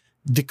earn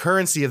the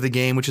currency of the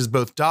game, which is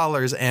both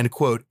dollars and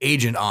quote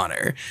agent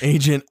honor.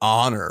 Agent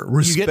honor,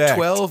 respect.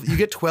 You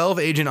get 12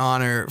 agent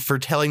honor for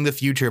telling the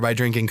future by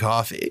drinking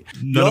coffee.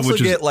 You also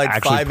get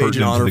like 5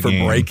 agent honor for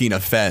breaking a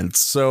fence.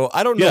 So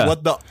I don't know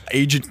what the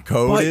agent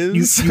code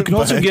is. You can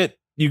also get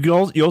you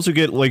also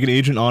get like an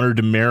agent honor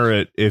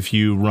demerit if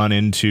you run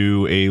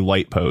into a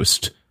light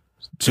post.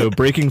 So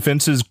breaking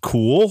fences,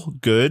 cool,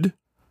 good.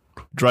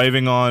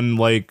 Driving on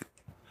like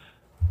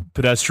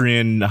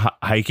pedestrian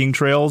hiking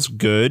trails,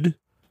 good.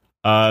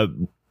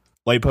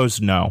 Light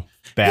posts, no,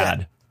 bad.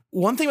 Yeah.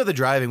 One thing about the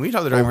driving, we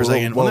talked about the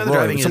driving for a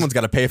second. Someone's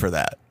got to pay for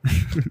that.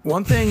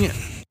 One thing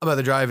about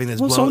the driving has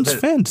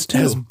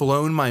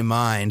blown my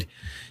mind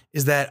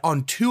is that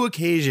on 2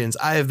 occasions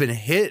I have been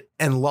hit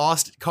and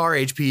lost car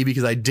HP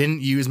because I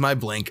didn't use my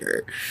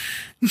blinker.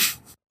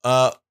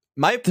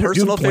 My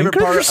personal favorite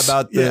part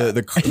about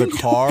the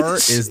car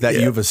is that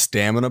you have a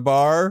stamina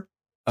bar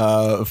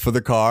for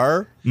the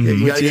car. Yeah,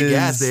 you gotta get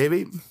gas,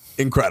 baby.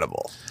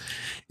 Incredible.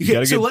 You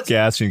gotta get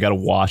gas and you gotta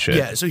wash it.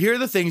 Yeah, so here are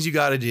the things you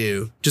gotta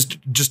do.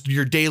 Just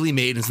your daily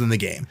maintenance in the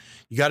game.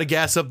 You gotta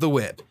gas up the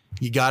whip.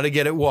 You gotta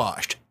get it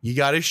washed. You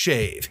gotta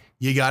shave.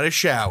 You gotta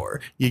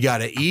shower. You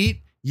gotta eat.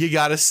 You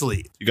gotta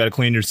sleep. You gotta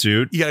clean your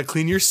suit. You gotta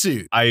clean your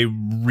suit. I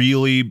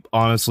really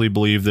honestly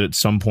believe that at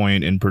some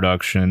point in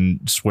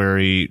production,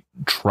 Swery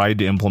tried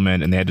to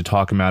implement and they had to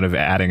talk him out of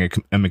adding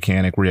a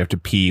mechanic where you have to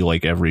pee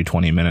like every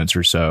 20 minutes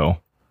or so.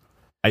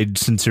 I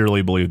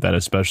sincerely believe that,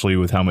 especially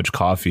with how much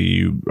coffee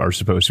you are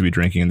supposed to be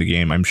drinking in the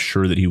game. I'm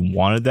sure that he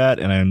wanted that,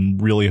 and I'm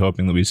really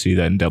hoping that we see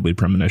that in Deadly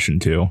Premonition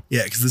too.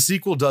 Yeah, because the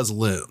sequel does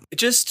loom.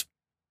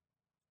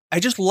 I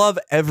just love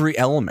every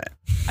element.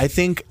 I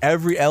think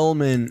every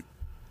element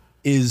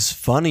is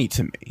funny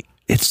to me.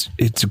 It's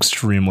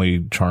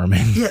extremely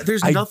charming. Yeah,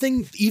 there's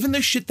nothing, even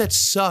the shit that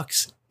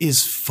sucks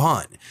is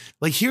fun.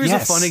 Like, here's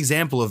Yes. a fun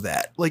example of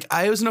that. Like,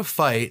 I was in a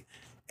fight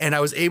and I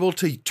was able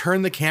to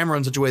turn the camera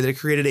in such a way that it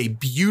created a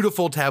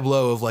beautiful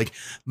tableau of like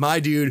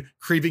my dude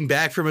creeping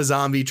back from a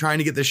zombie, trying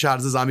to get the shot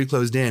as the zombie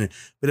closed in.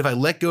 But if I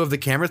let go of the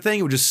camera thing,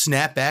 it would just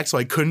snap back so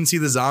I couldn't see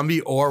the zombie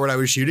or what I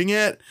was shooting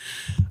at.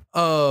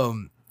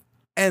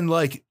 And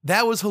like,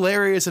 that was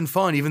hilarious and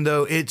fun, even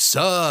though it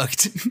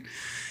sucked.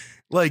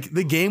 Like,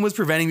 the game was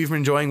preventing me from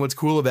enjoying what's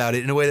cool about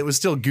it in a way that was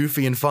still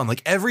goofy and fun.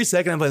 Like, every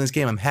second I'm playing this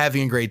game, I'm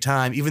having a great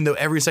time, even though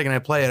every second I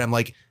play it, I'm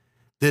like,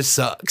 this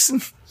sucks.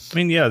 I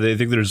mean, yeah, I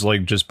think there's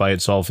like just by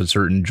itself a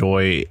certain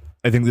joy.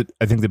 I think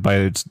that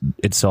by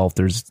itself,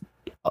 there's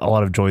a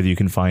lot of joy that you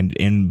can find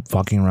in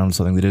fucking around with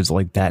something that is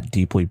like that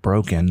deeply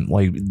broken.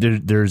 Like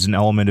there's an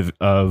element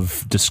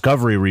of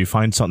discovery where you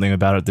find something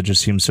about it that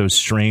just seems so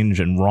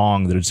strange and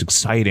wrong that it's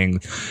exciting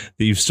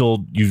that you've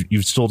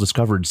still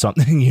discovered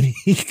something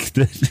unique.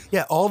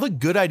 Yeah, all the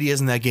good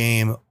ideas in that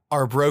game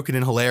are broken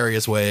in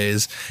hilarious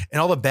ways, and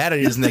all the bad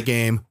ideas in that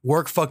game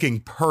work fucking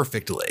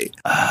perfectly.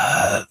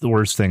 The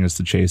worst thing is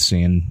the chase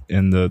scene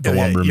in the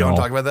lumber mill. You want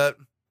to talk about that?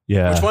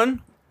 Yeah. Which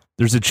one?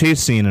 There's a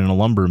chase scene in a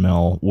lumber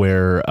mill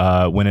where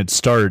when it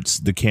starts,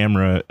 the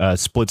camera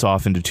splits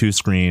off into two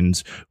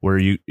screens where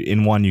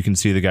in one you can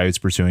see the guy who's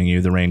pursuing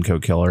you, the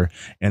raincoat killer,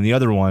 and the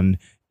other one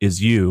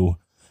is you.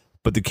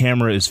 But the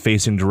camera is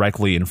facing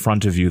directly in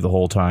front of you the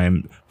whole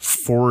time,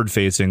 forward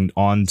facing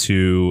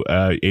onto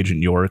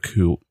Agent York,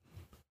 who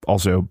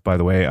also, by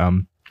the way,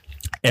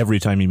 every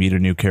time you meet a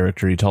new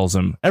character, he tells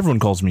them, everyone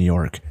calls me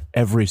York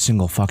every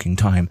single fucking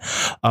time.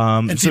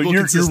 And so people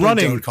you're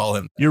running, don't call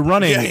him. you're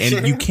running Yeah.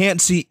 and you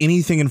can't see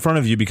anything in front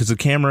of you because the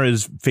camera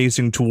is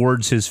facing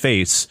towards his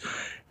face.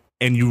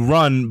 And you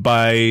run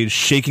by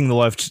shaking the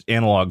left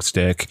analog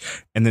stick,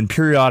 and then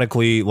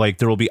periodically, like,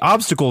 there will be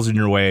obstacles in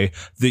your way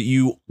that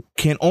you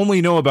can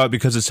only know about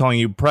because it's telling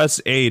you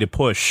press A to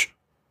push.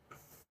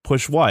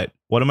 Push what?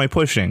 What am I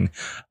pushing?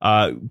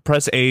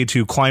 Press A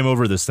to climb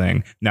over this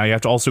thing. Now you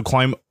have to also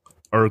climb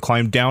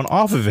down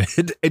off of it.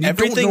 And you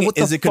Everything don't know what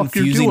is the a fuck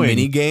you're confusing doing.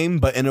 mini game,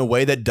 but in a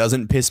way that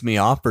doesn't piss me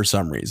off for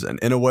some reason.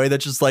 In a way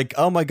that's just like,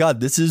 oh my god,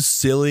 this is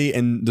silly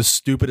and the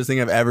stupidest thing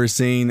I've ever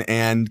seen,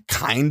 and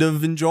kind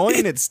of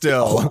enjoying it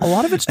still. A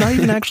lot of it's not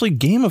even actually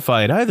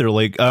gamified either.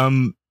 Like,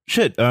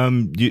 some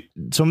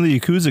of the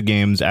Yakuza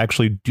games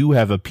actually do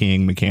have a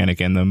peeing mechanic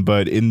in them,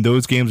 but in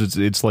those games,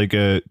 it's like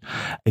I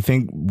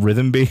think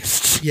rhythm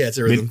based. Yeah, it's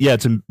a rhythm. Yeah,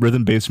 it's a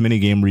rhythm based mini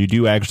game where you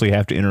do actually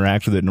have to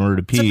interact with it in order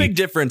to pee. It's a big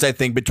difference, I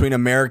think, between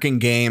American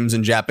games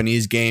and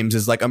Japanese games.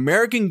 Is like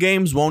American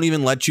games won't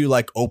even let you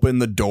like open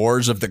the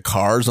doors of the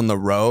cars on the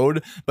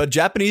road, but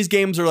Japanese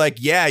games are like,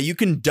 yeah, you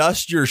can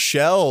dust your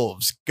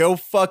shelves, go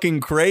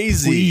fucking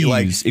crazy.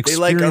 Please, like they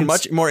like are experience-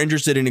 much more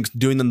interested in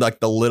doing them like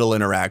the little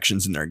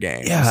interactions in their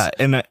games. Yeah,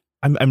 and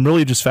I'm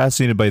really just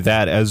fascinated by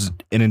that as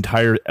an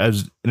entire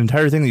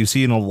thing that you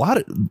see in a lot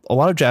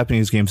of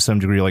Japanese games to some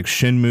degree, like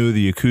Shenmue,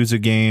 the Yakuza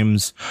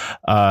games,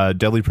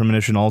 Deadly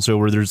Premonition, also,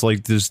 where there's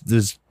like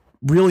this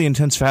really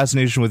intense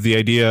fascination with the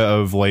idea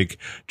of like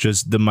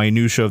just the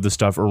minutia of the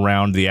stuff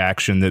around the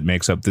action that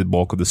makes up the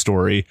bulk of the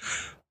story.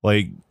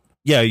 Like,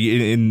 yeah,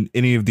 in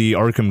any of the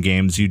Arkham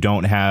games, you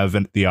don't have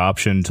the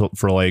option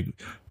for like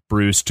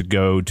Bruce to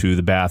go to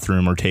the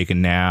bathroom or take a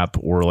nap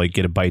or like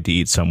get a bite to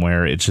eat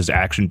somewhere. It's just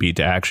action beat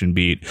to action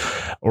beat.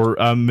 Or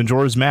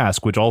Majora's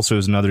Mask, which also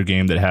is another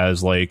game that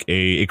has like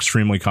a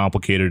extremely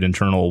complicated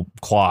internal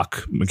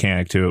clock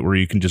mechanic to it where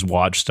you can just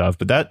watch stuff.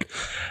 But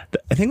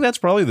I think that's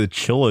probably the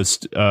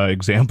chillest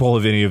example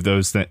of any of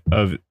those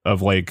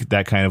of like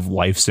that kind of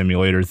life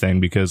simulator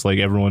thing, because like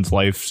everyone's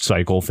life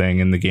cycle thing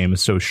in the game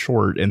is so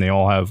short and they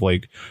all have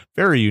like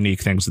very unique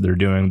things that they're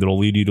doing that'll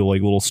lead you to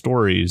like little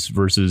stories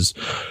versus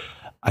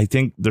I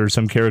think there are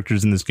some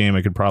characters in this game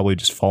I could probably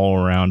just follow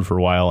around for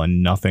a while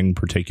and nothing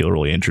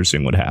particularly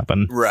interesting would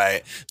happen.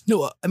 Right.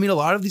 No, I mean, a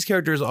lot of these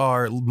characters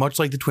are much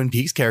like the Twin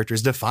Peaks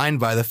characters,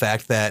 defined by the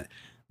fact that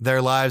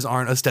their lives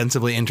aren't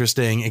ostensibly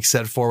interesting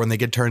except for when they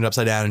get turned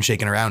upside down and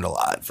shaken around a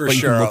lot. For But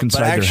you can sure. look inside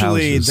But their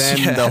actually, houses.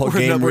 then the whole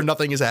game where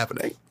nothing is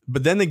happening.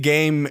 But then the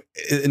game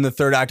in the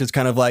third act is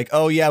kind of like,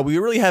 oh yeah, we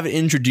really haven't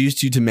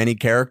introduced you to many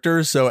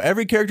characters, so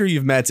every character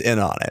you've met's in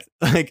on it.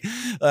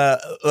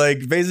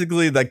 Like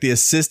basically like the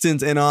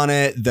assistant's in on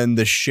it, then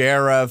the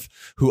sheriff,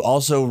 who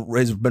also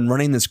has been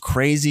running this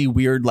crazy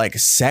weird like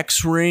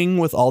sex ring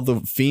with all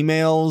the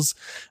females.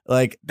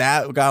 Like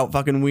that got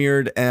fucking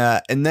weird.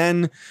 And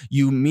then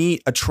you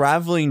meet a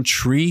traveling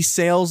tree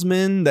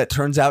salesman that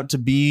turns out to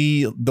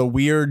be the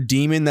weird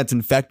demon that's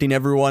infecting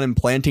everyone and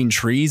planting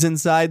trees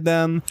inside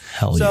them.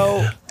 Hell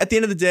So at the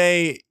end of the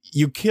day,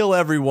 you kill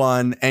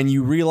everyone and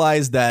you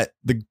realize that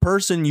the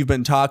person you've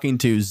been talking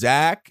to,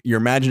 Zach, your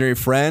imaginary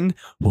friend,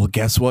 well,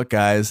 guess what,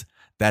 guys?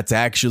 That's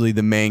actually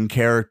the main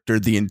character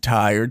the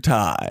entire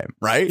time,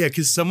 right? Yeah,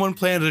 because someone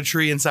planted a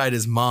tree inside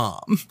his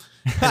mom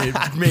and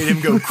it made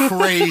him go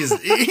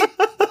crazy.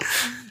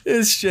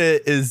 This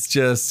shit is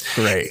just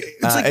great.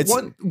 It's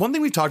like one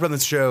thing we've talked about in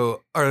this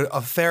show, or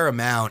a fair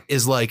amount,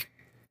 is like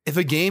if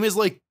a game is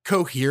like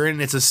coherent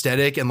in its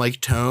aesthetic and like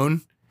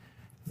tone,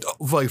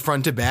 like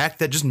front to back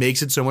that just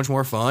makes it so much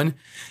more fun.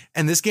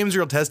 And this game's a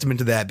real testament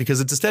to that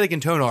because its aesthetic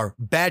and tone are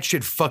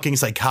batshit fucking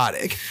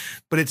psychotic,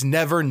 but it's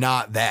never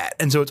not that.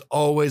 And so it's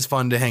always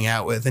fun to hang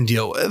out with and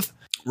deal with.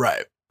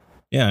 Right.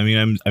 Yeah, I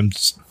mean,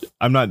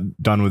 I'm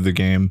not done with the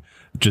game.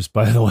 Just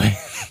by the way,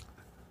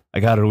 I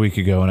got it a week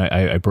ago and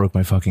I broke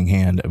my fucking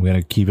hand. I'm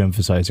gonna keep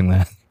emphasizing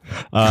that.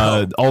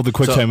 All the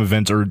QuickTime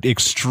events are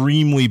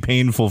extremely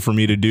painful for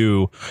me to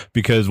do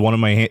because one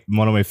of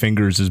my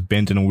fingers is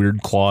bent in a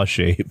weird claw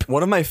shape.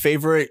 One of my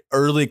favorite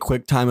early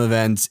QuickTime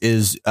events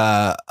is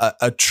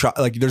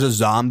like there's a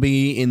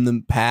zombie in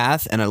the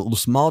path and a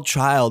small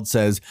child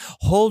says,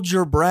 "Hold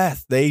your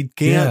breath." They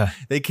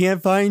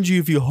can't find you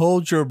if you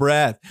hold your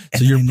breath.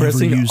 So you're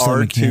pressing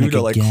R2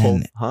 to like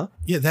hold. Huh?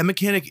 Yeah, that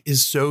mechanic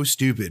is so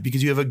stupid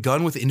because you have a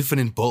gun with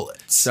infinite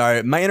bullets.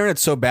 Sorry, my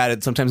internet's so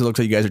bad. Sometimes it looks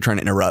like you guys are trying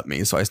to interrupt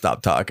me, so I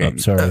stopped talking. Oh,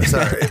 sorry.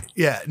 Sorry.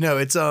 Yeah, no,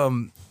 it's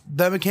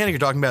that mechanic you're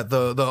talking about,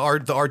 the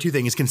R2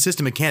 thing is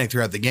consistent mechanic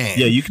throughout the game.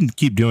 Yeah, you can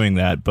keep doing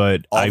that,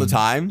 but all the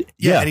time.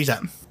 Yeah,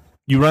 anytime.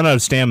 You run out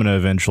of stamina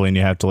eventually, and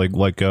you have to like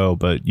let go.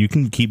 But you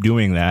can keep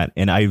doing that,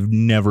 and I've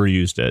never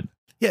used it.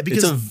 Yeah,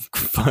 because it's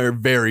a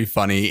very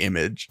funny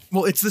image.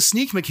 Well, it's the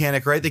sneak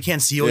mechanic, right? They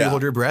can't see you when you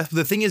hold your breath. But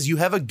the thing is, you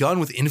have a gun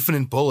with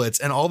infinite bullets,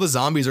 and all the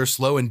zombies are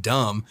slow and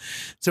dumb.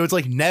 So it's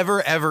like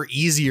never, ever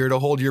easier to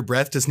hold your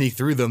breath to sneak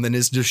through them than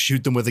is to just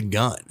shoot them with a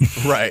gun.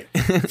 Right.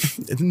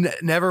 It's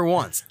never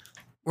once.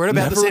 We're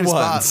about the same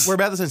spot. We're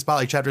about the same spot,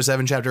 like chapter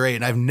 7, chapter 8,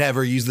 and I've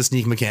never used the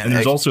sneak mechanic. And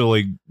there's also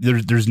like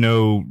there's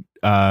no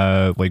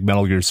like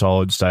Metal Gear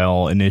Solid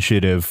style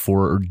initiative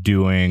for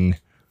doing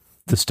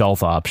the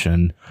stealth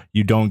option.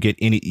 You don't get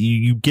any.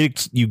 You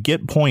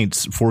get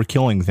points for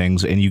killing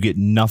things, and you get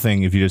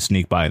nothing if you just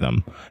sneak by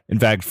them. In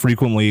fact,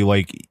 frequently,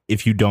 like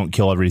if you don't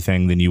kill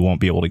everything, then you won't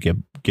be able to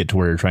get to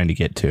where you're trying to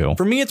get to.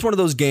 For me, it's one of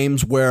those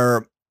games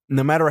where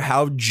no matter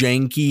how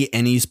janky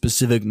any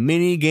specific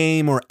mini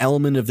game or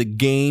element of the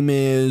game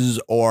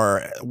is,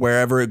 or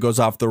wherever it goes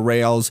off the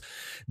rails,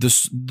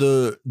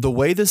 the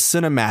way the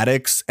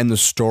cinematics and the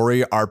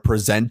story are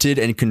presented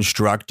and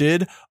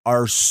constructed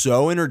are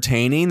so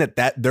entertaining that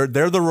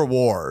they're the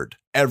reward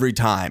every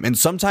time. And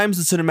sometimes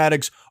the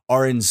cinematics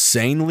are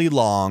insanely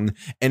long,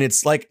 and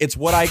it's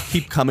what I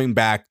keep coming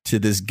back to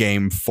this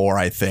game for,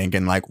 I think,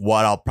 and like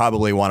what I'll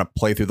probably want to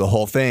play through the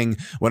whole thing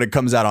when it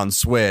comes out on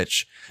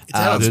Switch.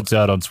 It's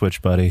out on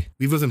Switch, buddy.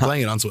 We've been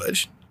playing it on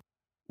Switch.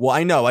 Well,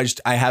 I know.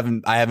 I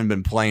haven't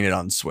been playing it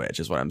on Switch,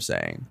 is what I'm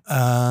saying.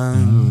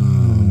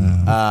 When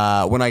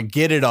I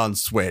get it on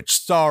Switch,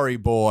 sorry,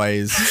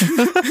 boys.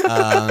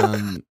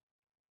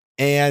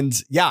 And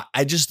yeah,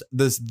 I just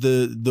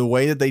the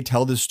way that they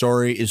tell this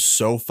story is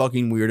so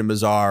fucking weird and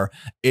bizarre.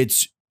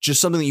 It's just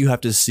something that you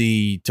have to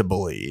see to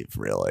believe,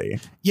 really.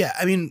 Yeah,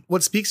 I mean,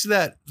 what speaks to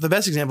that, the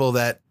best example of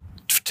that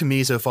to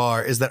me so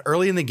far is that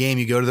early in the game,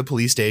 you go to the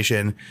police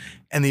station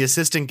and the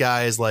assistant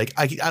guy is like,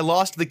 I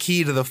lost the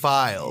key to the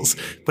files,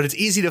 but it's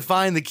easy to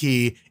find the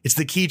key. It's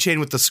the keychain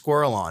with the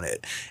squirrel on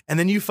it. And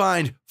then you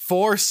find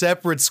 4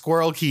 separate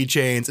squirrel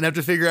keychains and have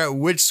to figure out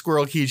which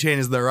squirrel keychain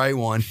is the right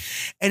one.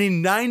 And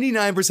in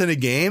 99% of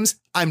games,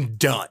 I'm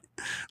done.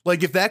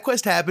 Like if that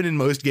quest happened in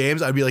most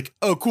games, I'd be like,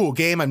 oh, cool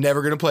game. I'm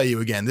never going to play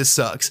you again. This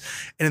sucks.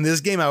 And in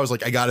this game, I was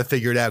like, I got to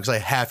figure it out because I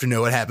have to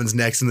know what happens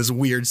next in this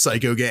weird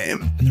psycho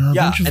game.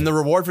 And and the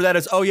reward for that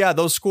is, oh yeah,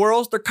 those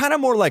squirrels, they're kind of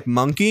more like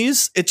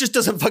monkeys. It just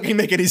doesn't fucking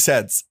make any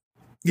sense.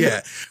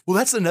 Yeah. Well,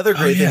 that's another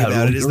great thing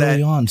about it is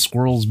early on,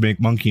 squirrels make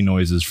monkey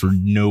noises for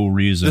no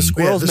reason. The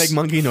squirrels make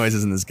monkey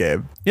noises in this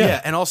game. Yeah.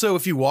 And also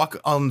if you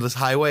walk on this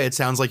highway, it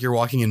sounds like you're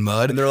walking in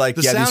mud. And they're like,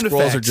 these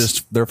squirrels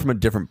are they're from a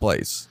different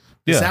place.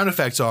 The sound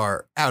effects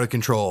are out of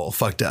control,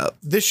 fucked up.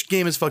 This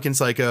game is fucking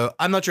psycho.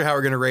 I'm not sure how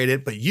we're going to rate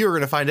it, but you're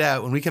going to find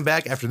out when we come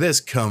back after this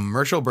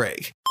commercial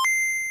break.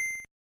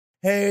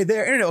 Hey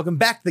there, Internet. Welcome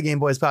back to the Game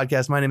Boys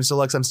Podcast. My name is still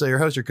Lux. I'm still your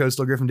host, your co-host,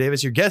 still Griffin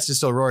Davis. Your guest is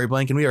still Rory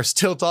Blank, and we are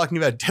still talking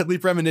about Deadly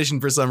Premonition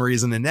for some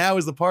reason. And now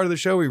is the part of the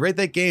show where we rate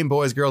that game,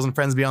 boys, girls, and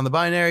friends beyond the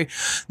binary.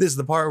 This is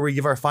the part where we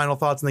give our final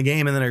thoughts on the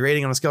game and then a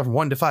rating on a scale from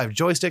 1 to 5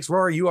 joysticks.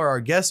 Rory, you are our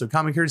guest, so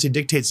common courtesy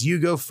dictates you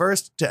go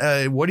first.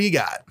 What do you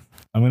got?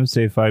 I'm going to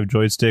say 5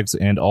 joysticks,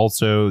 and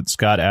also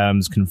Scott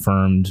Adams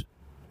confirmed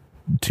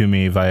to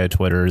me via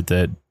Twitter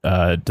that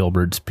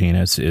Dilbert's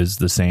penis is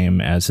the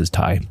same as his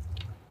tie.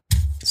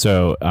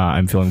 So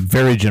I'm feeling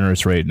very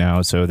generous right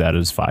now, so that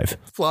is 5.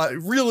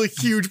 Really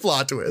huge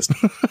plot twist.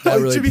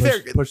 Really to be fair,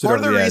 part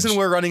of the edge. reason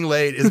we're running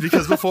late is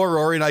because before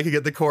Rory and I could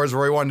get the cores,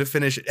 Rory wanted to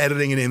finish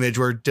editing an image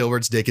where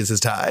Dilbert's dick is his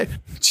tie.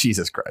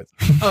 Jesus Christ.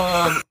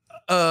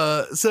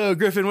 So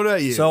Griffin, what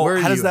about you? So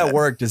how does that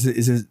work?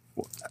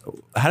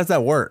 How does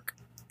that work?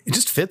 It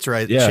just fits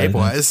right,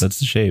 shape-wise. That's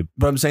the shape.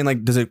 But I'm saying,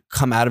 like, does it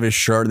come out of his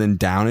shirt and then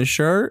down his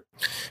shirt?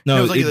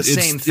 No, it's like the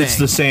same thing. It's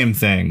the same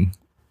thing.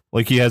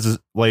 Like he has,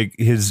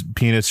 his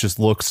penis just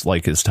looks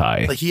like his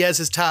tie. Like he has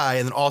his tie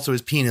and then also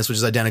his penis, which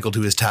is identical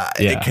to his tie.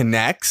 Yeah. It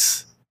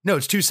connects? No,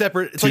 it's two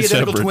separate. It's Two like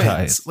identical separate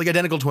twins. ties. Like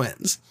identical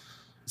twins.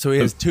 So he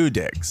has 2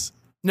 dicks.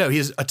 No, he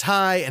has a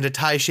tie and a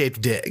tie-shaped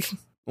dick.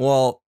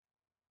 Well,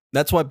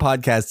 that's why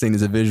podcasting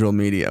is a visual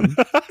medium.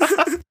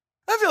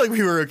 I feel like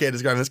we were okay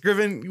describing this.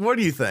 Griffin, what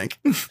do you think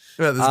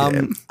about this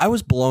game? I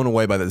was blown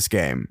away by this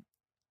game.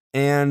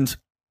 And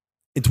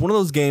it's one of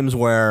those games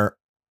where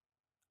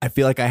I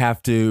feel like I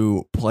have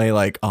to play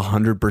like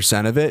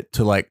 100% of it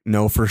to like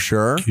know for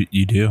sure.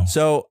 You do.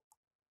 So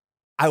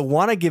I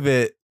want to give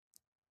it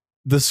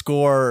the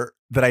score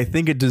that I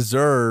think it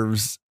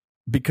deserves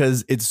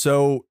because it's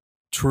so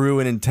true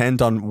and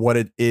intent on what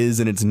it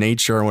is and its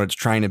nature and what it's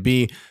trying to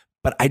be.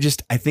 But I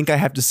think I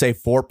have to say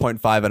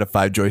 4.5 out of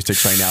 5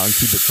 joysticks right now and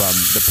keep it from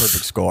the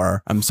perfect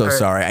score. I'm so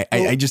sorry.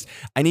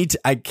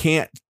 I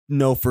can't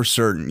know for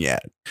certain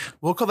yet.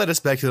 We'll call that a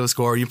speculative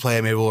score. You play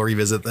it, maybe we'll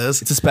revisit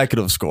this. It's a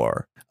speculative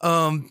score.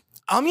 Fuck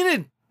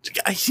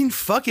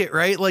it,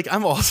 right? Like,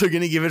 I'm also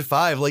gonna give it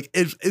 5. Like,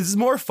 it's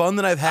more fun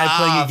than I've had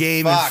playing a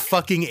game in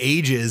fucking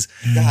ages.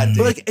 God damn.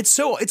 But like,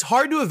 it's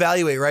hard to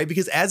evaluate, right?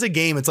 Because as a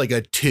game, it's like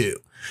a 2.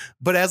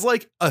 But as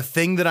like a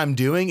thing that I'm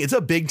doing, it's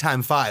a big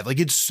time 5. Like,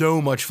 it's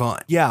so much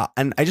fun. Yeah,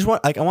 and I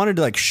wanted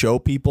to like show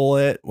people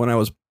it when I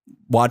was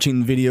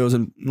watching videos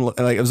and like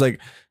I was like,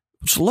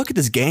 just look at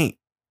this game.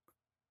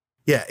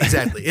 Yeah,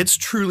 exactly. It's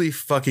truly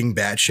fucking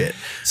bad shit.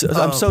 So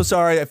I'm so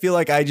sorry. I feel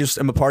like I just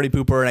am a party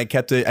pooper and I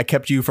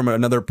kept you from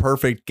another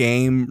perfect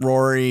game,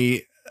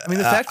 Rory. I mean,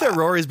 the fact that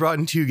Rory's brought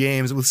in 2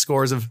 games with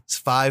scores of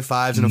 5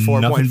 5s and a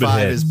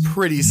 4.5 is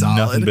pretty solid.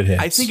 Nothing but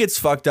hits. I think it's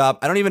fucked up.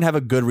 I don't even have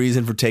a good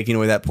reason for taking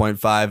away that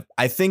 0.5.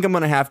 I think I'm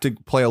going to have to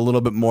play a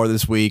little bit more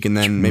this week and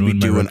then maybe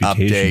do an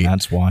update.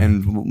 That's why.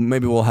 And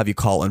maybe we'll have you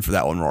call in for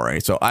that one, Rory.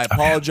 So I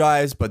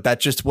apologize, but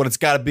that's just what it's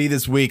got to be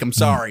this week. I'm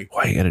sorry.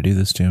 Why you got to do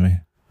this to me?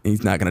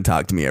 He's not going to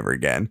talk to me ever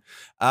again.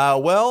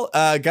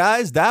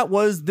 Guys, that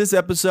was this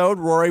episode.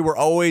 Rory, we're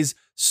always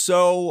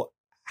so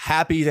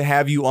happy to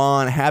have you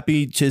on.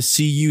 Happy to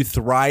see you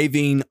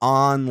thriving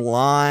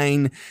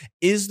online.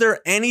 Is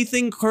there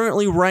anything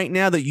currently right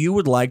now that you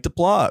would like to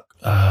plug?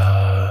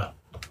 I'm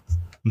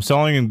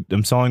selling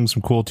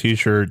some cool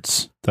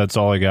t-shirts. That's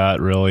all I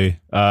got, really.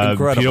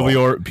 Incredible.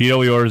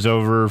 PWR is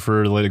over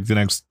for like the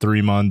next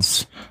 3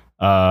 months.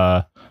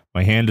 My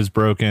hand is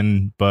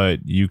broken,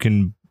 but you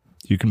can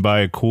buy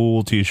a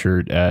cool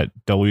t-shirt at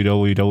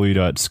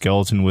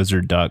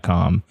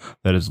www.skeletonwizard.com.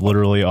 That is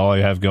literally all I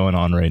have going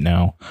on right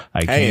now.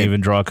 I can't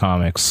even draw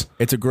comics.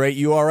 It's a great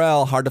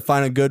URL. Hard to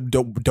find a good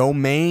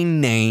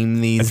domain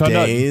name these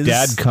days.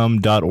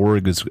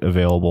 Dadcum.org is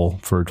available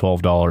for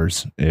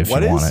 $12 if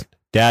you want it.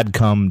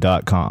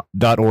 Dadcum.com.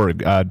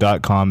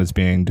 .com is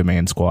being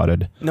domain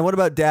squatted. Now, what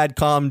about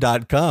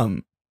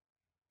dadcom.com?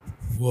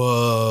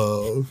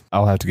 Whoa.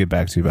 I'll have to get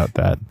back to you about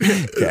that.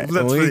 Okay. That's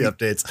for the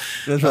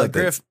updates.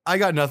 Griff, I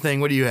got nothing.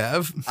 What do you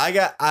have? I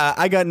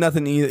got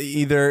nothing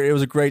either. It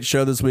was a great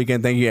show this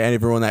weekend. Thank you to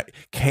everyone that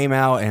came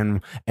out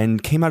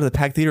and came out of the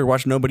Pack Theater,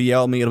 watched Nobody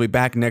Yell at Me. It'll be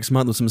back next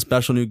month with some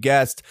special new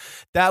guests.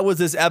 That was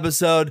this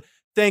episode.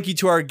 Thank you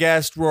to our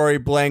guest, Rory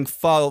Blank.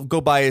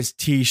 Go buy his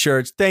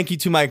t-shirts. Thank you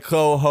to my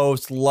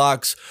co-host,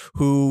 Lux,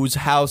 whose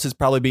house is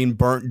probably being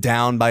burnt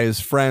down by his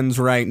friends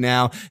right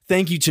now.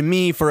 Thank you to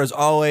me for, as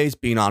always,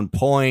 being on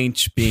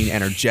point, being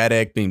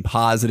energetic, being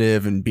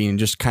positive, and being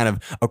just kind of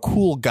a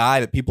cool guy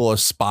that people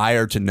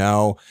aspire to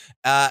know.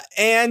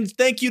 And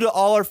thank you to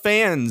all our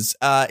fans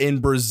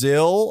in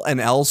Brazil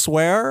and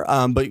elsewhere.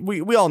 But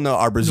we all know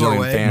our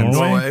Brazilian fans.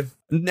 Norway.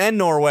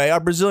 Our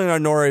Brazilian and our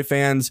Norway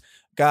fans.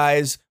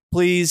 Guys,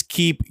 please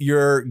keep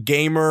your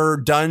gamer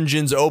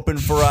dungeons open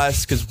for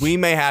us because we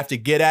may have to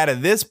get out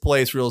of this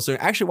place real soon.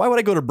 Actually, why would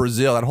I go to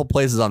Brazil? That whole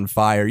place is on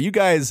fire. You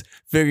guys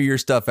figure your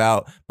stuff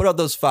out. Put out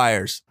those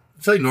fires.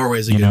 I feel like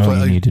Norway's a good place.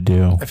 What you need to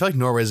do. I feel like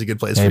Norway's a good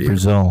place for you.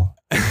 Brazil,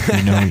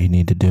 you know what you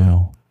need to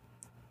do.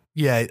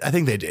 Yeah, I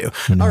think they do.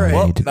 You know all right,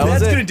 well,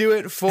 that's going to do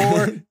it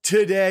for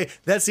today.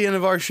 That's the end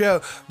of our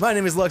show. My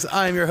name is Lux.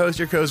 I am your host,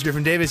 your co-host,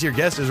 Griffin Davis. Your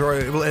guest is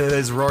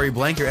Rory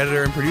Blank. Your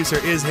editor and producer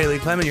is Haley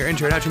Clement. Your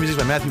intro and outro music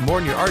is by Matthew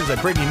Morton. Your artist is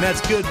by Brittany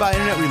Metz. Goodbye,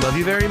 Internet. We love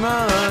you very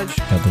much.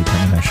 Deadly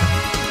premonition.